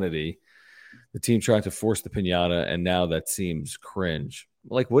identity. The team tried to force the piñata, and now that seems cringe.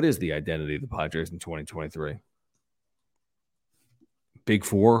 What is the identity of the Padres in 2023? Big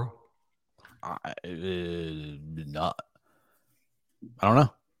Four? Not. I don't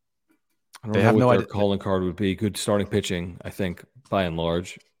know. I don't know what their calling card would be. Good starting pitching, I think, by and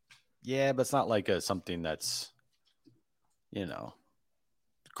large. Yeah, but it's not like something that's,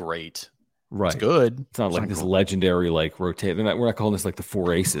 great. Right. It's good. It's not like this legendary, rotate. We're not calling this the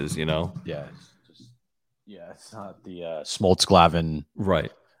four aces, Yeah. It's not the Smoltz Glavin.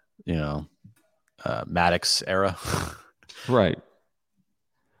 Right. Maddox era. Right.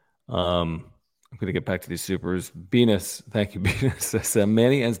 I'm going to get back to these supers. Venus, thank you, Venus. Says,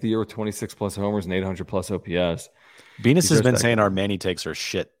 Manny ends the year with 26 plus homers and 800 plus OPS. Venus has been saying our Manny takes are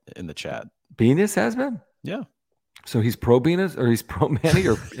shit in the chat. Venus has been? Yeah. So he's pro Venus or he's pro Manny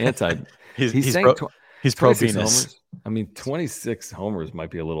or anti? he's saying pro Venus. Homers. I mean, 26 homers might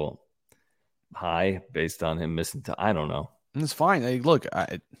be a little high based on him missing time. I don't know. It's fine. Hey, look,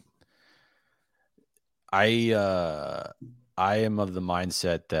 I am of the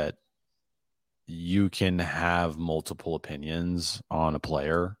mindset that you can have multiple opinions on a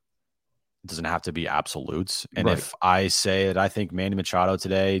player. It doesn't have to be absolutes. And if I say that I think Manny Machado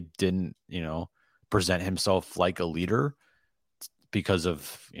today didn't, present himself like a leader because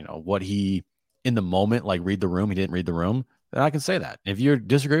of, what he in the moment, like read the room, he didn't read the room, then I can say that. If you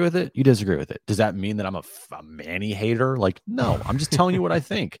disagree with it, you disagree with it. Does that mean that I'm a Manny hater? Like, no, I'm just telling you what I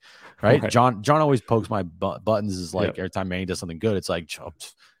think. Right? John always pokes my buttons is like every time Manny does something good, it's like,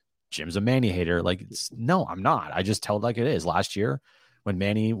 Jim's a Manny hater. Like, no, I'm not. I just tell it like it is. Last year when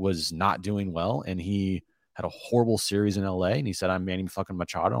Manny was not doing well and he had a horrible series in LA and he said, I'm Manny fucking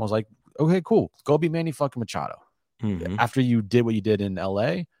Machado. I was like, okay, cool. Go be Manny fucking Machado. Mm-hmm. After you did what you did in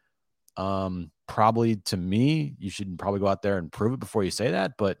LA, probably to me, you should probably go out there and prove it before you say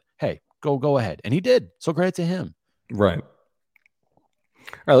that. But hey, go ahead. And he did. So great to him. Right.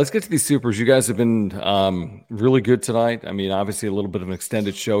 All right, let's get to these supers. You guys have been really good tonight. I mean, obviously a little bit of an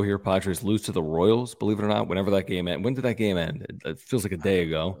extended show here. Padres lose to the Royals, believe it or not, whenever that game ended. When did that game end? It feels like a day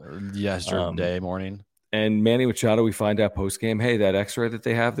ago. Yesterday morning. And Manny Machado, we find out post-game, hey, that x-ray that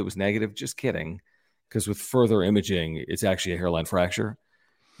they have that was negative, just kidding. Because with further imaging, it's actually a hairline fracture.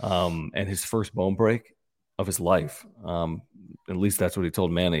 And his first bone break of his life. At least that's what he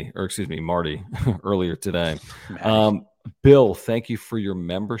told Marty earlier today. Bill, thank you for your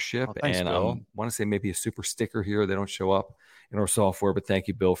membership. Thanks, and I want to say maybe a super sticker here. They don't show up in our software, but thank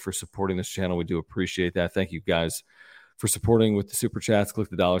you, Bill, for supporting this channel. We do appreciate that. Thank you guys for supporting with the super chats.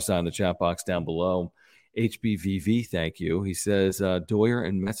 Click the $ in the chat box down below. HBVV, thank you. He says, Doyer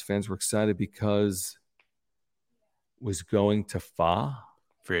and Mets fans were excited because was going to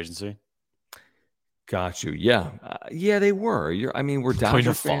free agency. Got you. Yeah. Yeah, they were. We're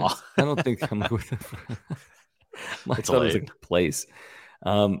Dodger fans. I don't think I'm with I thought it was a place.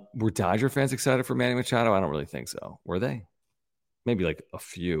 Were Dodger fans excited for Manny Machado? I don't really think so. Were they? Maybe like a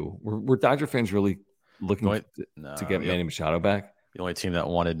few. Were Dodger fans really looking to get Manny Machado back? The only team that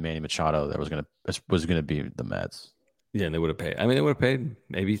wanted Manny Machado that was gonna be the Mets. Yeah, and they would have paid. They would have paid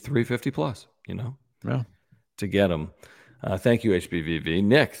maybe $350 plus. To get him. Thank you, HBVV.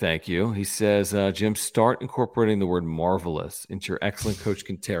 Nick, thank you. He says, Jim, start incorporating the word marvelous into your excellent Coach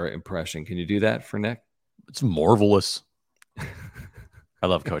Quintera impression. Can you do that for Nick? It's marvelous. I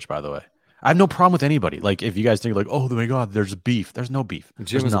love Coach, by the way. I have no problem with anybody. Like, if you guys think like, oh my God, there's beef. There's no beef.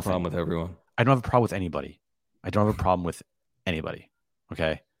 Jim has a problem with everyone. I don't have a problem with anybody. I don't have a problem with anybody.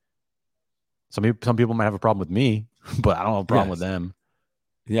 Okay. Some people might have a problem with me, but I don't have a problem with them.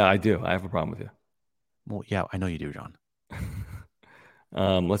 Yeah, I do. I have a problem with you. Well, yeah, I know you do, John.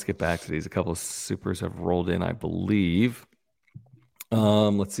 Let's get back to these. A couple of supers have rolled in, I believe.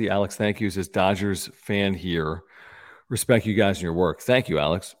 Let's see. Alex, thank you. Says Dodgers fan here. Respect you guys and your work. Thank you,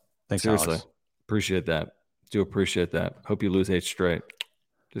 Alex. Thanks, seriously. Alex. Appreciate that. Do appreciate that. Hope you lose 8 straight.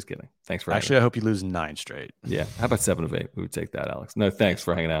 Just kidding. Thanks for I hope you lose 9 straight. Yeah. How about 7 of 8? We would take that, Alex. No, thanks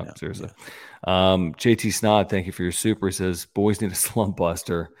for hanging out. Yeah, seriously. Yeah. JT Snod, thank you for your super. He says boys need a slump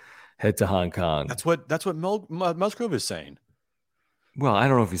buster. Head to Hong Kong. That's what Musgrove is saying. Well, I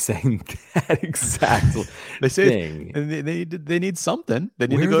don't know if he's saying that exactly. They say they need something. They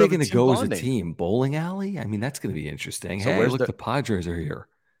need Where to go are they going to go bonding. as a team? Bowling alley? That's going to be interesting. So hey, look, the Padres are here.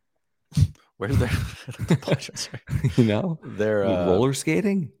 Where's the Padres? They're roller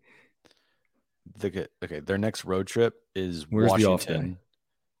skating. Their next road trip is Washington. The off day?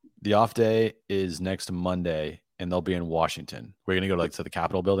 The off day is next Monday, and they'll be in Washington. We're going to go to the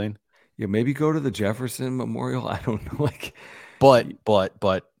Capitol building. Yeah, maybe go to the Jefferson Memorial. I don't know.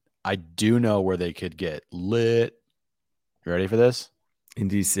 But I do know where they could get lit. You ready for this? In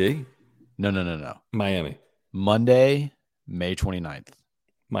DC? No. Miami. Monday, May 29th.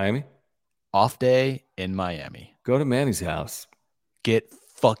 Miami? Off day in Miami. Go to Manny's house. Get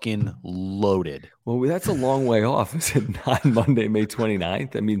fucking loaded. Well, that's a long way off. Is it not Monday, May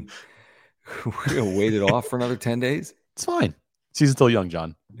 29th? We're going to wait it off for another 10 days? It's fine. Season's still young,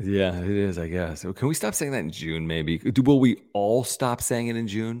 John. Yeah, it is, I guess. Can we stop saying that in June, maybe? Will we all stop saying it in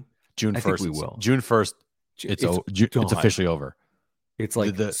June? June 1st. I think we will. June 1st, it's officially over. It's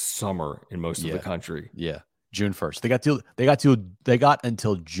like the summer in most of the country. Yeah, June 1st. They got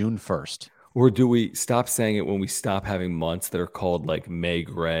until June 1st. Or do we stop saying it when we stop having months that are called like May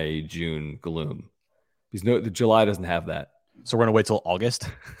gray, June gloom? Because the July doesn't have that. So we're going to wait till August?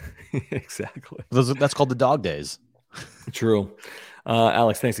 Exactly. That's called the dog days. True.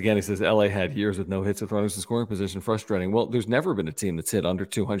 Alex, thanks again. He says LA had years with no hits with runners in scoring position. Frustrating. Well, there's never been a team that's hit under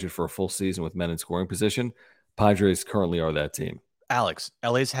 200 for a full season with men in scoring position. Padres currently are that team. Alex,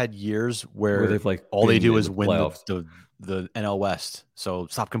 LA's had years where they've like all they do is win the NL West. So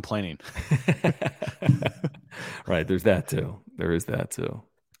stop complaining. Right. There's that too. There is that too.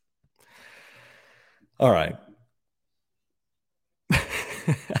 All right.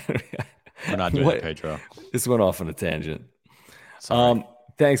 We're not doing it, Pedro. This went off on a tangent.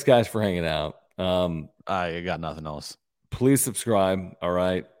 Thanks, guys, for hanging out. I got nothing else. Please subscribe, all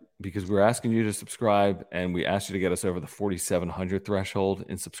right? Because we're asking you to subscribe, and we asked you to get us over the 4,700 threshold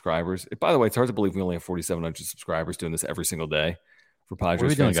in subscribers. By the way, it's hard to believe we only have 4,700 subscribers doing this every single day for Padres. What are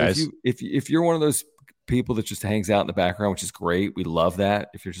we doing, guys? So if you're one of those people that just hangs out in the background, which is great, we love that.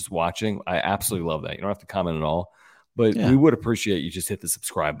 If you're just watching, I absolutely love that. You don't have to comment at all, but we would appreciate you just hit the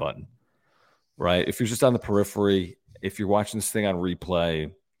subscribe button, right? If you're just on the periphery, if you're watching this thing on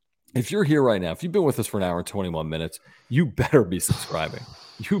replay, if you're here right now, if you've been with us for an hour and 21 minutes, you better be subscribing.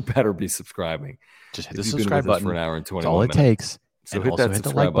 You better be subscribing. Just hit the subscribe button for an hour and 21 all minutes. It takes. So and hit also that hit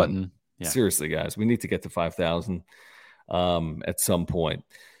subscribe the like button. Yeah. Seriously, guys, we need to get to 5,000 at some point.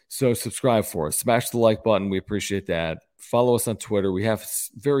 So subscribe for us. Smash the like button. We appreciate that. Follow us on Twitter. We have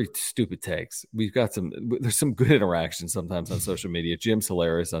very stupid takes. There's some good interaction sometimes on social media. Jim's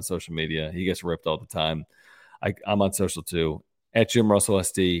hilarious on social media. He gets ripped all the time. I'm on social too. At Jim Russell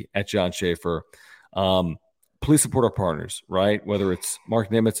SD, at John Schaefer. Please support our partners, right? Whether it's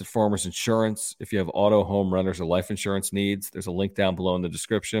Mark Nimitz at Farmers Insurance, if you have auto, home, renters, or life insurance needs, there's a link down below in the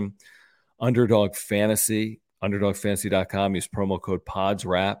description. Underdog Fantasy, underdogfantasy.com. Use promo code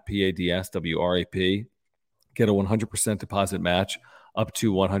PODSWRAP, PADSWRAP. Get a 100% deposit match up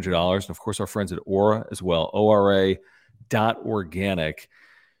to $100. And, of course, our friends at Aura as well, ORA.organic.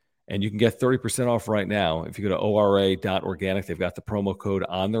 And you can get 30% off right now. If you go to ORA.organic, they've got the promo code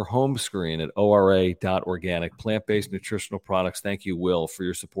on their home screen at ORA.organic. Plant-based nutritional products. Thank you, Will, for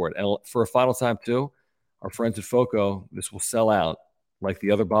your support. And for a final time, too, our friends at FOCO, this will sell out. Like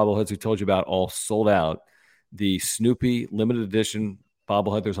the other bobbleheads we told you about, all sold out. The Snoopy limited edition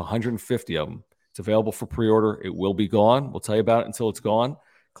bobblehead, there's 150 of them. It's available for pre-order. It will be gone. We'll tell you about it until it's gone.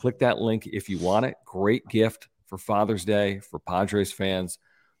 Click that link if you want it. Great gift for Father's Day, for Padres fans,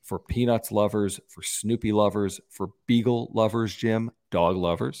 for Peanuts lovers, for Snoopy lovers, for Beagle lovers, Jim, dog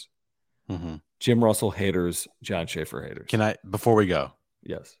lovers, Jim Russell haters, John Schaefer haters. Can I, before we go?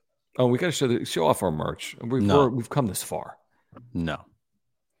 Yes. Oh, we got to show off our merch. We've come this far. No.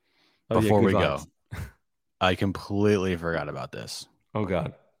 Oh, before we go, I completely forgot about this. Oh,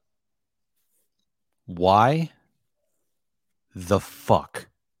 God. Why the fuck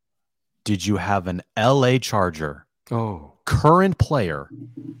did you have an LA Charger current player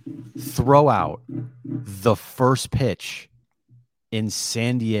throw out the first pitch in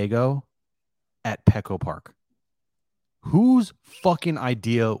San Diego at Petco Park? Whose fucking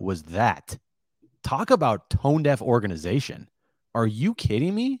idea was that? Talk about tone deaf organization. Are you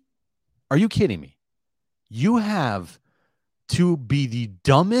kidding me? Are you kidding me? You have to be the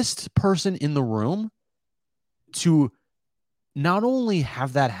dumbest person in the room to not only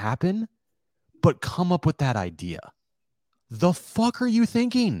have that happen, but come up with that idea. The fuck are you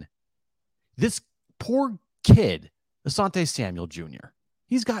thinking? This poor kid, Asante Samuel Jr.,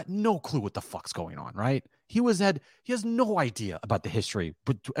 he's got no clue what the fuck's going on, right? He has no idea about the history,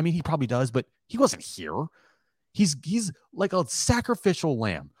 but I mean, he probably does, but he wasn't here. He's like a sacrificial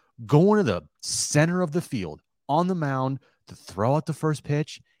lamb going to the center of the field on the mound to throw out the first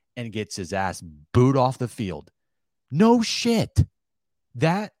pitch and gets his ass booed off the field. No shit.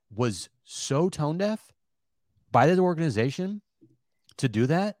 That was so tone deaf by the organization to do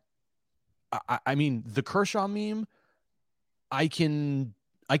that. I mean, the Kershaw meme, I can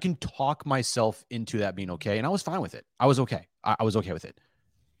talk myself into that being okay. And I was fine with it. I was okay. I was okay with it.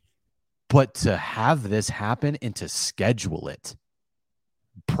 But to have this happen and to schedule it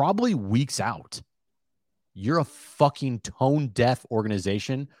probably weeks out, you're a fucking tone deaf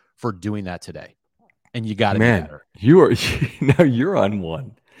organization for doing that today. And you got to be better. Now you're on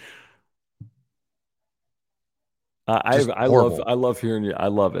one. I love hearing you. I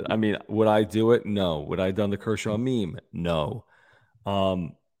love it. I mean, would I do it? No. Would I have done the Kershaw meme? No.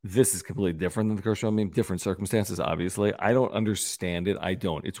 This is completely different than the Kershaw meme. Different circumstances, obviously. I don't understand it. I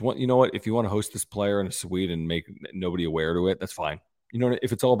don't. It's one. You know what? If you want to host this player in a suite and make nobody aware to it, that's fine. You know,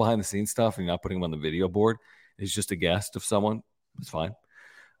 if it's all behind the scenes stuff and you're not putting him on the video board, he's just a guest of someone. It's fine.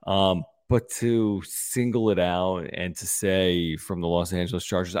 But to single it out and to say from the Los Angeles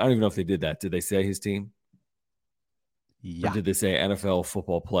Chargers, I don't even know if they did that. Did they say his team? Yeah. Or did they say NFL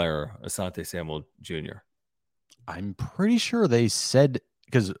football player Asante Samuel Jr.? I'm pretty sure they said,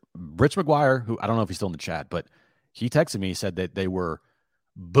 because Rich McGuire, who I don't know if he's still in the chat, but he texted me, said that they were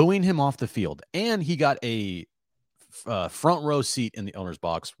booing him off the field, and he got a front row seat in the owner's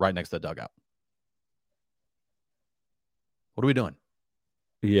box right next to the dugout. What are we doing?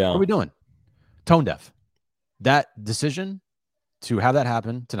 Yeah. What are we doing? Tone deaf. That decision to have that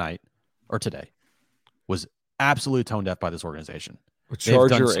happen tonight or today was absolutely tone deaf by this organization.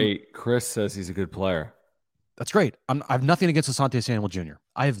 Charger 8, Chris says he's a good player. That's great. I have nothing against Asante Samuel Jr.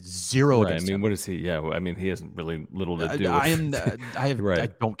 I have zero against him. What is he? Yeah, I mean, he hasn't really little to do with I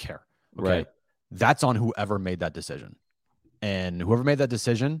don't care. Okay. Right. That's on whoever made that decision. And whoever made that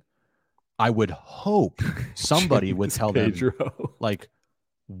decision, I would hope somebody would tell them, like,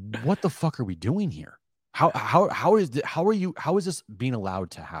 what the fuck are we doing here? How is this being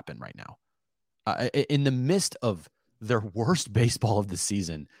allowed to happen right now? In the midst of their worst baseball of the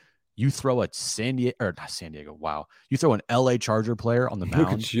season, you throw a you throw an LA Charger player on the mound.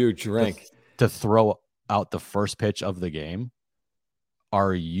 Look at you, drink to throw out the first pitch of the game.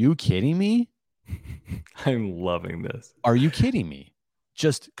 Are you kidding me? I'm loving this. Are you kidding me?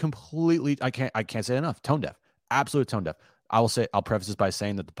 Just completely. I can't say enough. Tone deaf. Absolute tone deaf. I'll preface this by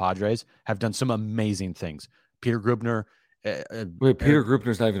saying that the Padres have done some amazing things. Peter Grubner. Peter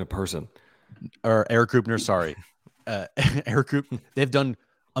Grubner's not even a person. Or Eric Grubner, sorry. Eric Grubner. They've done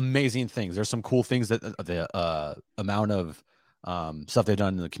amazing things. There's some cool things that the amount of stuff they've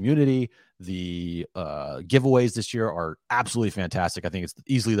done in the community. The giveaways this year are absolutely fantastic. I think it's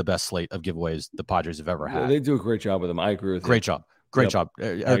easily the best slate of giveaways the Padres have ever had. They do a great job with them. I agree with you. Great job.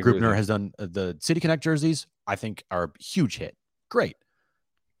 Eric Grubner has done the City Connect jerseys, I think, are a huge hit. Great.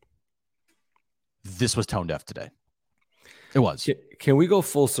 This was tone deaf today. It was. Can we go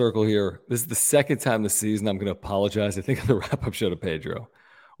full circle here? This is the second time this season I'm going to apologize. I think on the wrap-up show to Pedro,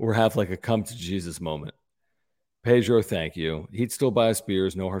 or have like a come to Jesus moment. Pedro, thank you. He'd still buy us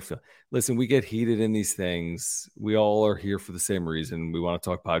beers, no hard feelings. Listen, we get heated in these things. We all are here for the same reason. We want to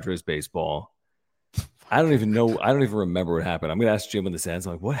talk Padres baseball. I don't even know. I don't even remember what happened. I'm going to ask Jim when this ends.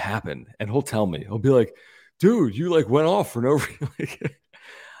 I'm like, what happened? And he'll tell me. He'll be like, dude, you like went off for no reason.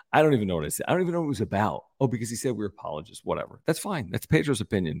 I don't even know what I said. I don't even know what it was about. Oh, because he said we were apologists. Whatever. That's fine. That's Pedro's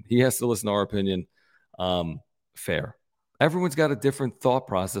opinion. He has to listen to our opinion. Fair. Everyone's got a different thought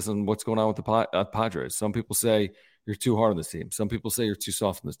process on what's going on with the Padres. Some people say you're too hard on this team. Some people say you're too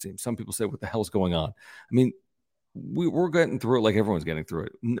soft on this team. Some people say, what the hell's going on? I mean, we're getting through it like everyone's getting through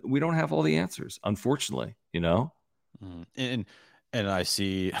it. We don't have all the answers, unfortunately, you know? And I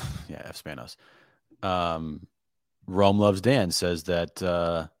see, yeah, F. Spanos. Rome Loves Dan says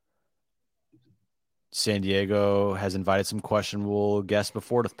that San Diego has invited some questionable guests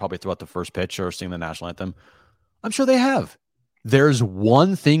before to probably throw out the first pitch or sing the national anthem. I'm sure they have. There's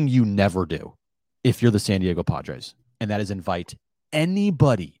one thing you never do if you're the San Diego Padres, and that is invite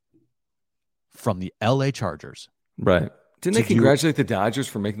anybody from the LA Chargers. Right. Didn't they congratulate the Dodgers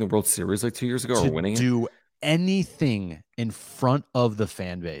for making the World Series like 2 years ago or winning it? Do anything in front of the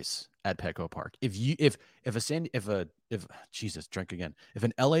fan base at Petco Park. If Jesus, drink again. If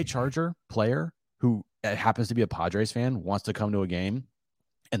an LA Charger player who happens to be a Padres fan wants to come to a game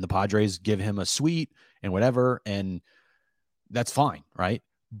and the Padres give him a suite and whatever, and that's fine, right?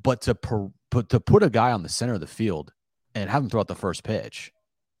 But to put a guy on the center of the field and have him throw out the first pitch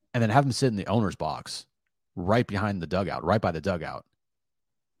and then have him sit in the owner's box right behind the dugout, right by the dugout.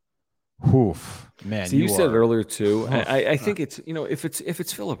 Oof, man. So you said it earlier too. I think it's, if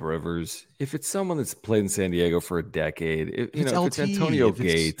it's Phillip Rivers, if it's someone that's played in San Diego for a decade, if it's Antonio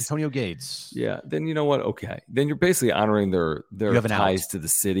Gates, yeah, then you know what? Okay, then you're basically honoring their ties to the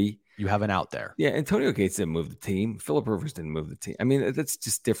city. You have an out there. Yeah, Antonio Gates didn't move the team. Phillip Rivers didn't move the team. I mean, that's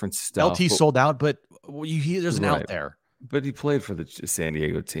just different stuff. LT sold out, but there's an out there. But he played for the San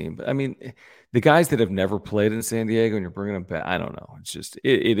Diego team. But I mean, the guys that have never played in San Diego and you're bringing them back, I don't know. It's just,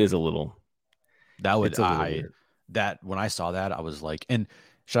 it is a little. When I saw that, I was like, and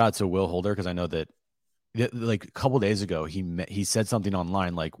shout out to Will Holder, because I know that like a couple of days ago, he said something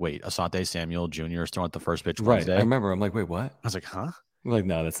online like, wait, Asante Samuel Jr. is throwing out the first pitch Wednesday. Right. I remember. I'm like, wait, what? I was like, huh? I'm like,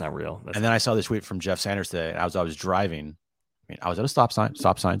 no, that's not real. Then I saw this tweet from Jeff Sanders today. As I was driving, I was at a stop sign,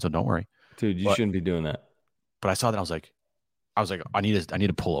 so don't worry. Dude, you shouldn't be doing that. But I saw that. I was like, I need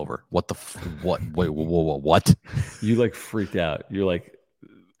to pull over. What the what? Wait, what? You like freaked out. You're like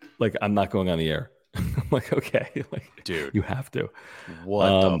I'm not going on the air. I'm like, okay, dude, you have to.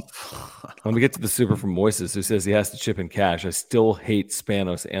 What? Let me get to the super from Moises, who says he has to chip in cash. I still hate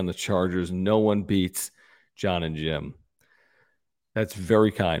Spanos and the Chargers. No one beats John and Jim. That's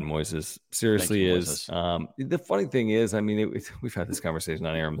very kind, Moises. Seriously, you, is. The funny thing is, I mean, we've had this conversation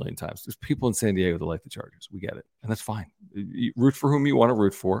on air a million times. There's people in San Diego that like the Chargers. We get it, and that's fine. You root for whom you want to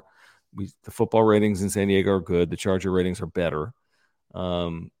root for. The football ratings in San Diego are good. The Charger ratings are better.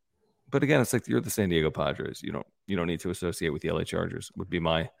 But again, it's like you're the San Diego Padres. You don't need to associate with the LA Chargers. Would be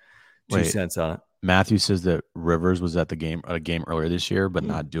my 2 cents on it. Matthew says that Rivers was at a game earlier this year, but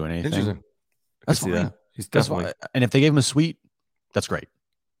not doing anything. Interesting. That's fine. That. He's definitely. That's fine. And if they gave him a suite, that's great.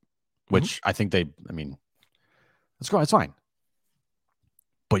 Which I think that's great. It's fine.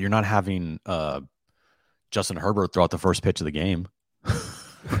 But you're not having Justin Herbert throw out the first pitch of the game,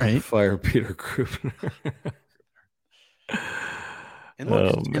 right? Fire Peter Krupner. And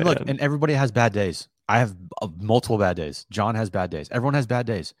look, and everybody has bad days. I have multiple bad days. John has bad days. Everyone has bad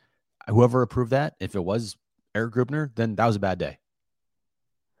days. Whoever approved that, if it was Eric Grubner, then that was a bad day.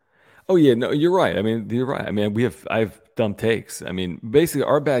 Oh yeah, no, you're right. I mean, you're right. I mean, I have dumb takes. I mean, basically,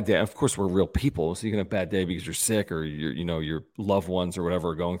 our bad day. Of course, we're real people, so you can have a bad day because you're sick or your loved ones or whatever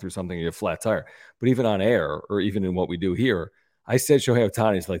are going through something. You have a flat tire. But even on air, or even in what we do here, I said Shohei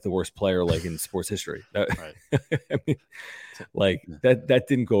Ohtani is like the worst player like in sports history. Right. I mean, like that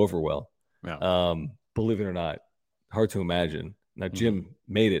didn't go over well. Yeah. Believe it or not, hard to imagine. Now Jim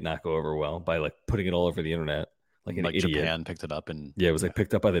made it not go over well by like putting it all over the internet. Like an idiot. Japan picked it up and it was like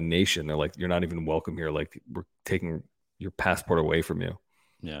picked up by the nation. They're like, you're not even welcome here. Like we're taking your passport away from you.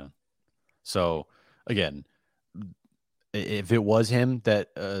 Yeah. So again, if it was him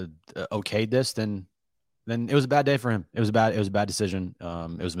that okayed this, then it was a bad day for him. It was a bad decision.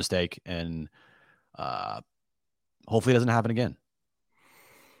 It was a mistake, and hopefully it doesn't happen again.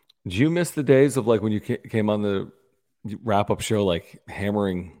 Did you miss the days of like when you came on the wrap up show, like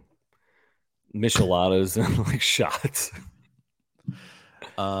hammering micheladas and like shots?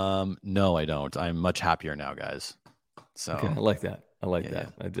 No, I don't. I'm much happier now, guys. So okay, I like that.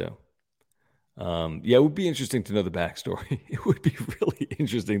 I do. It would be interesting to know the backstory. It would be really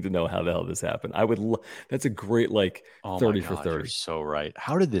interesting to know how the hell this happened. I would. That's a great 30 for 30. You're so right.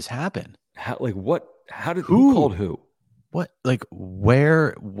 How did this happen? What? How did who called who? What? Like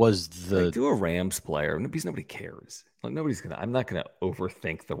where was the? Do a Rams player because nobody cares. Like nobody's gonna. I'm not gonna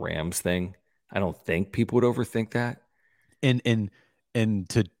overthink the Rams thing. I don't think people would overthink that. And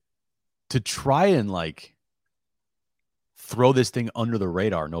to try and throw this thing under the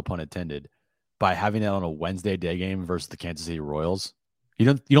radar, no pun intended, by having it on a Wednesday day game versus the Kansas City Royals. You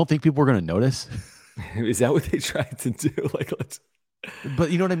don't think people are going to notice? Is that what they tried to do?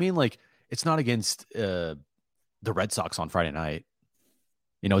 But you know what I mean? Like it's not against the Red Sox on Friday night.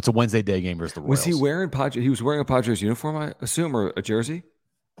 It's a Wednesday day game versus the Royals. Was he wearing Padres? He was wearing a Padres uniform, I assume, or a jersey?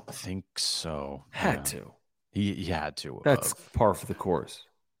 I think so. Had to. He had to. That's par for the course.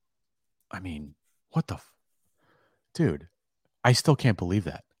 I mean, what the dude? I still can't believe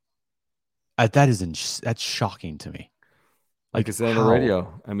that. That's shocking to me. Like I said on the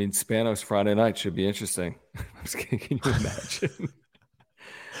radio. I mean, Spanos Friday night should be interesting. I'm just kidding. Can you imagine?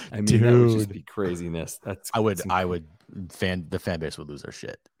 I mean, dude, that would just be craziness. The fan base would lose their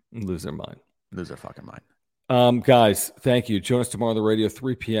shit. Lose their mind. Lose their fucking mind. Guys, thank you. Join us tomorrow on the radio,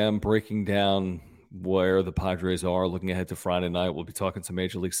 3 p.m., breaking down where the Padres are, looking ahead to Friday night. We'll be talking some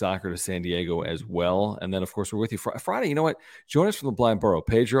Major League Soccer to San Diego as well. And then, of course, we're with you Friday. You know what? Join us from the Blind Burrow.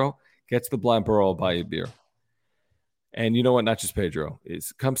 Pedro, get to the Blind Burrow. I'll buy you a beer. And you know what? Not just Pedro.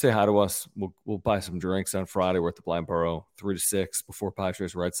 Come say hi to us. We'll buy some drinks on Friday. We're at the Blind Burrow, 3 to 6 before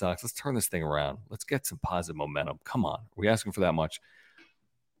Padres Red Sox. Let's turn this thing around. Let's get some positive momentum. Come on. Are we asking for that much?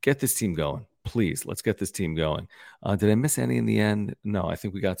 Get this team going. Please, let's get this team going. Did I miss any in the end? No, I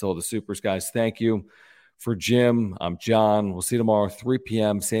think we got to all the supers, guys. Thank you. For Jim, I'm John. We'll see you tomorrow, 3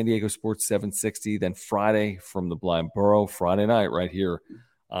 p.m., San Diego Sports 760. Then Friday from the Blind Burrow, Friday night right here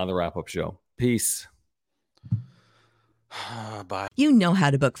on the Wrap-Up Show. Peace. Bye. You know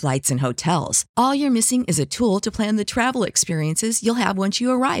how to book flights and hotels. All you're missing is a tool to plan the travel experiences you'll have once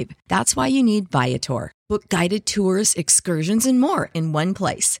you arrive. That's why you need Viator. Book guided tours, excursions, and more in one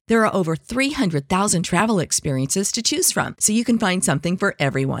place. There are over 300,000 travel experiences to choose from, so you can find something for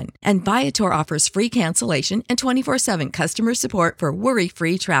everyone. And Viator offers free cancellation and 24/7 customer support for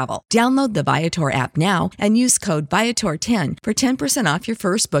worry-free travel. Download the Viator app now and use code Viator10 for 10% off your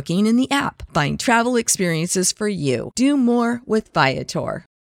first booking in the app. Find travel experiences for you. Do more with Viator.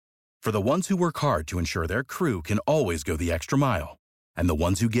 For the ones who work hard to ensure their crew can always go the extra mile, and the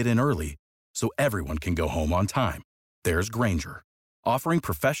ones who get in early so everyone can go home on time, there's Grainger, offering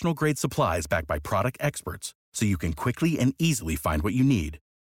professional-grade supplies backed by product experts so you can quickly and easily find what you need.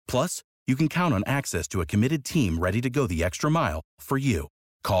 Plus, you can count on access to a committed team ready to go the extra mile for you.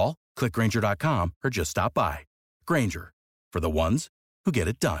 Call, click Grainger.com, or just stop by. Grainger, for the ones who get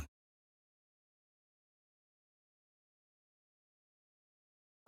it done.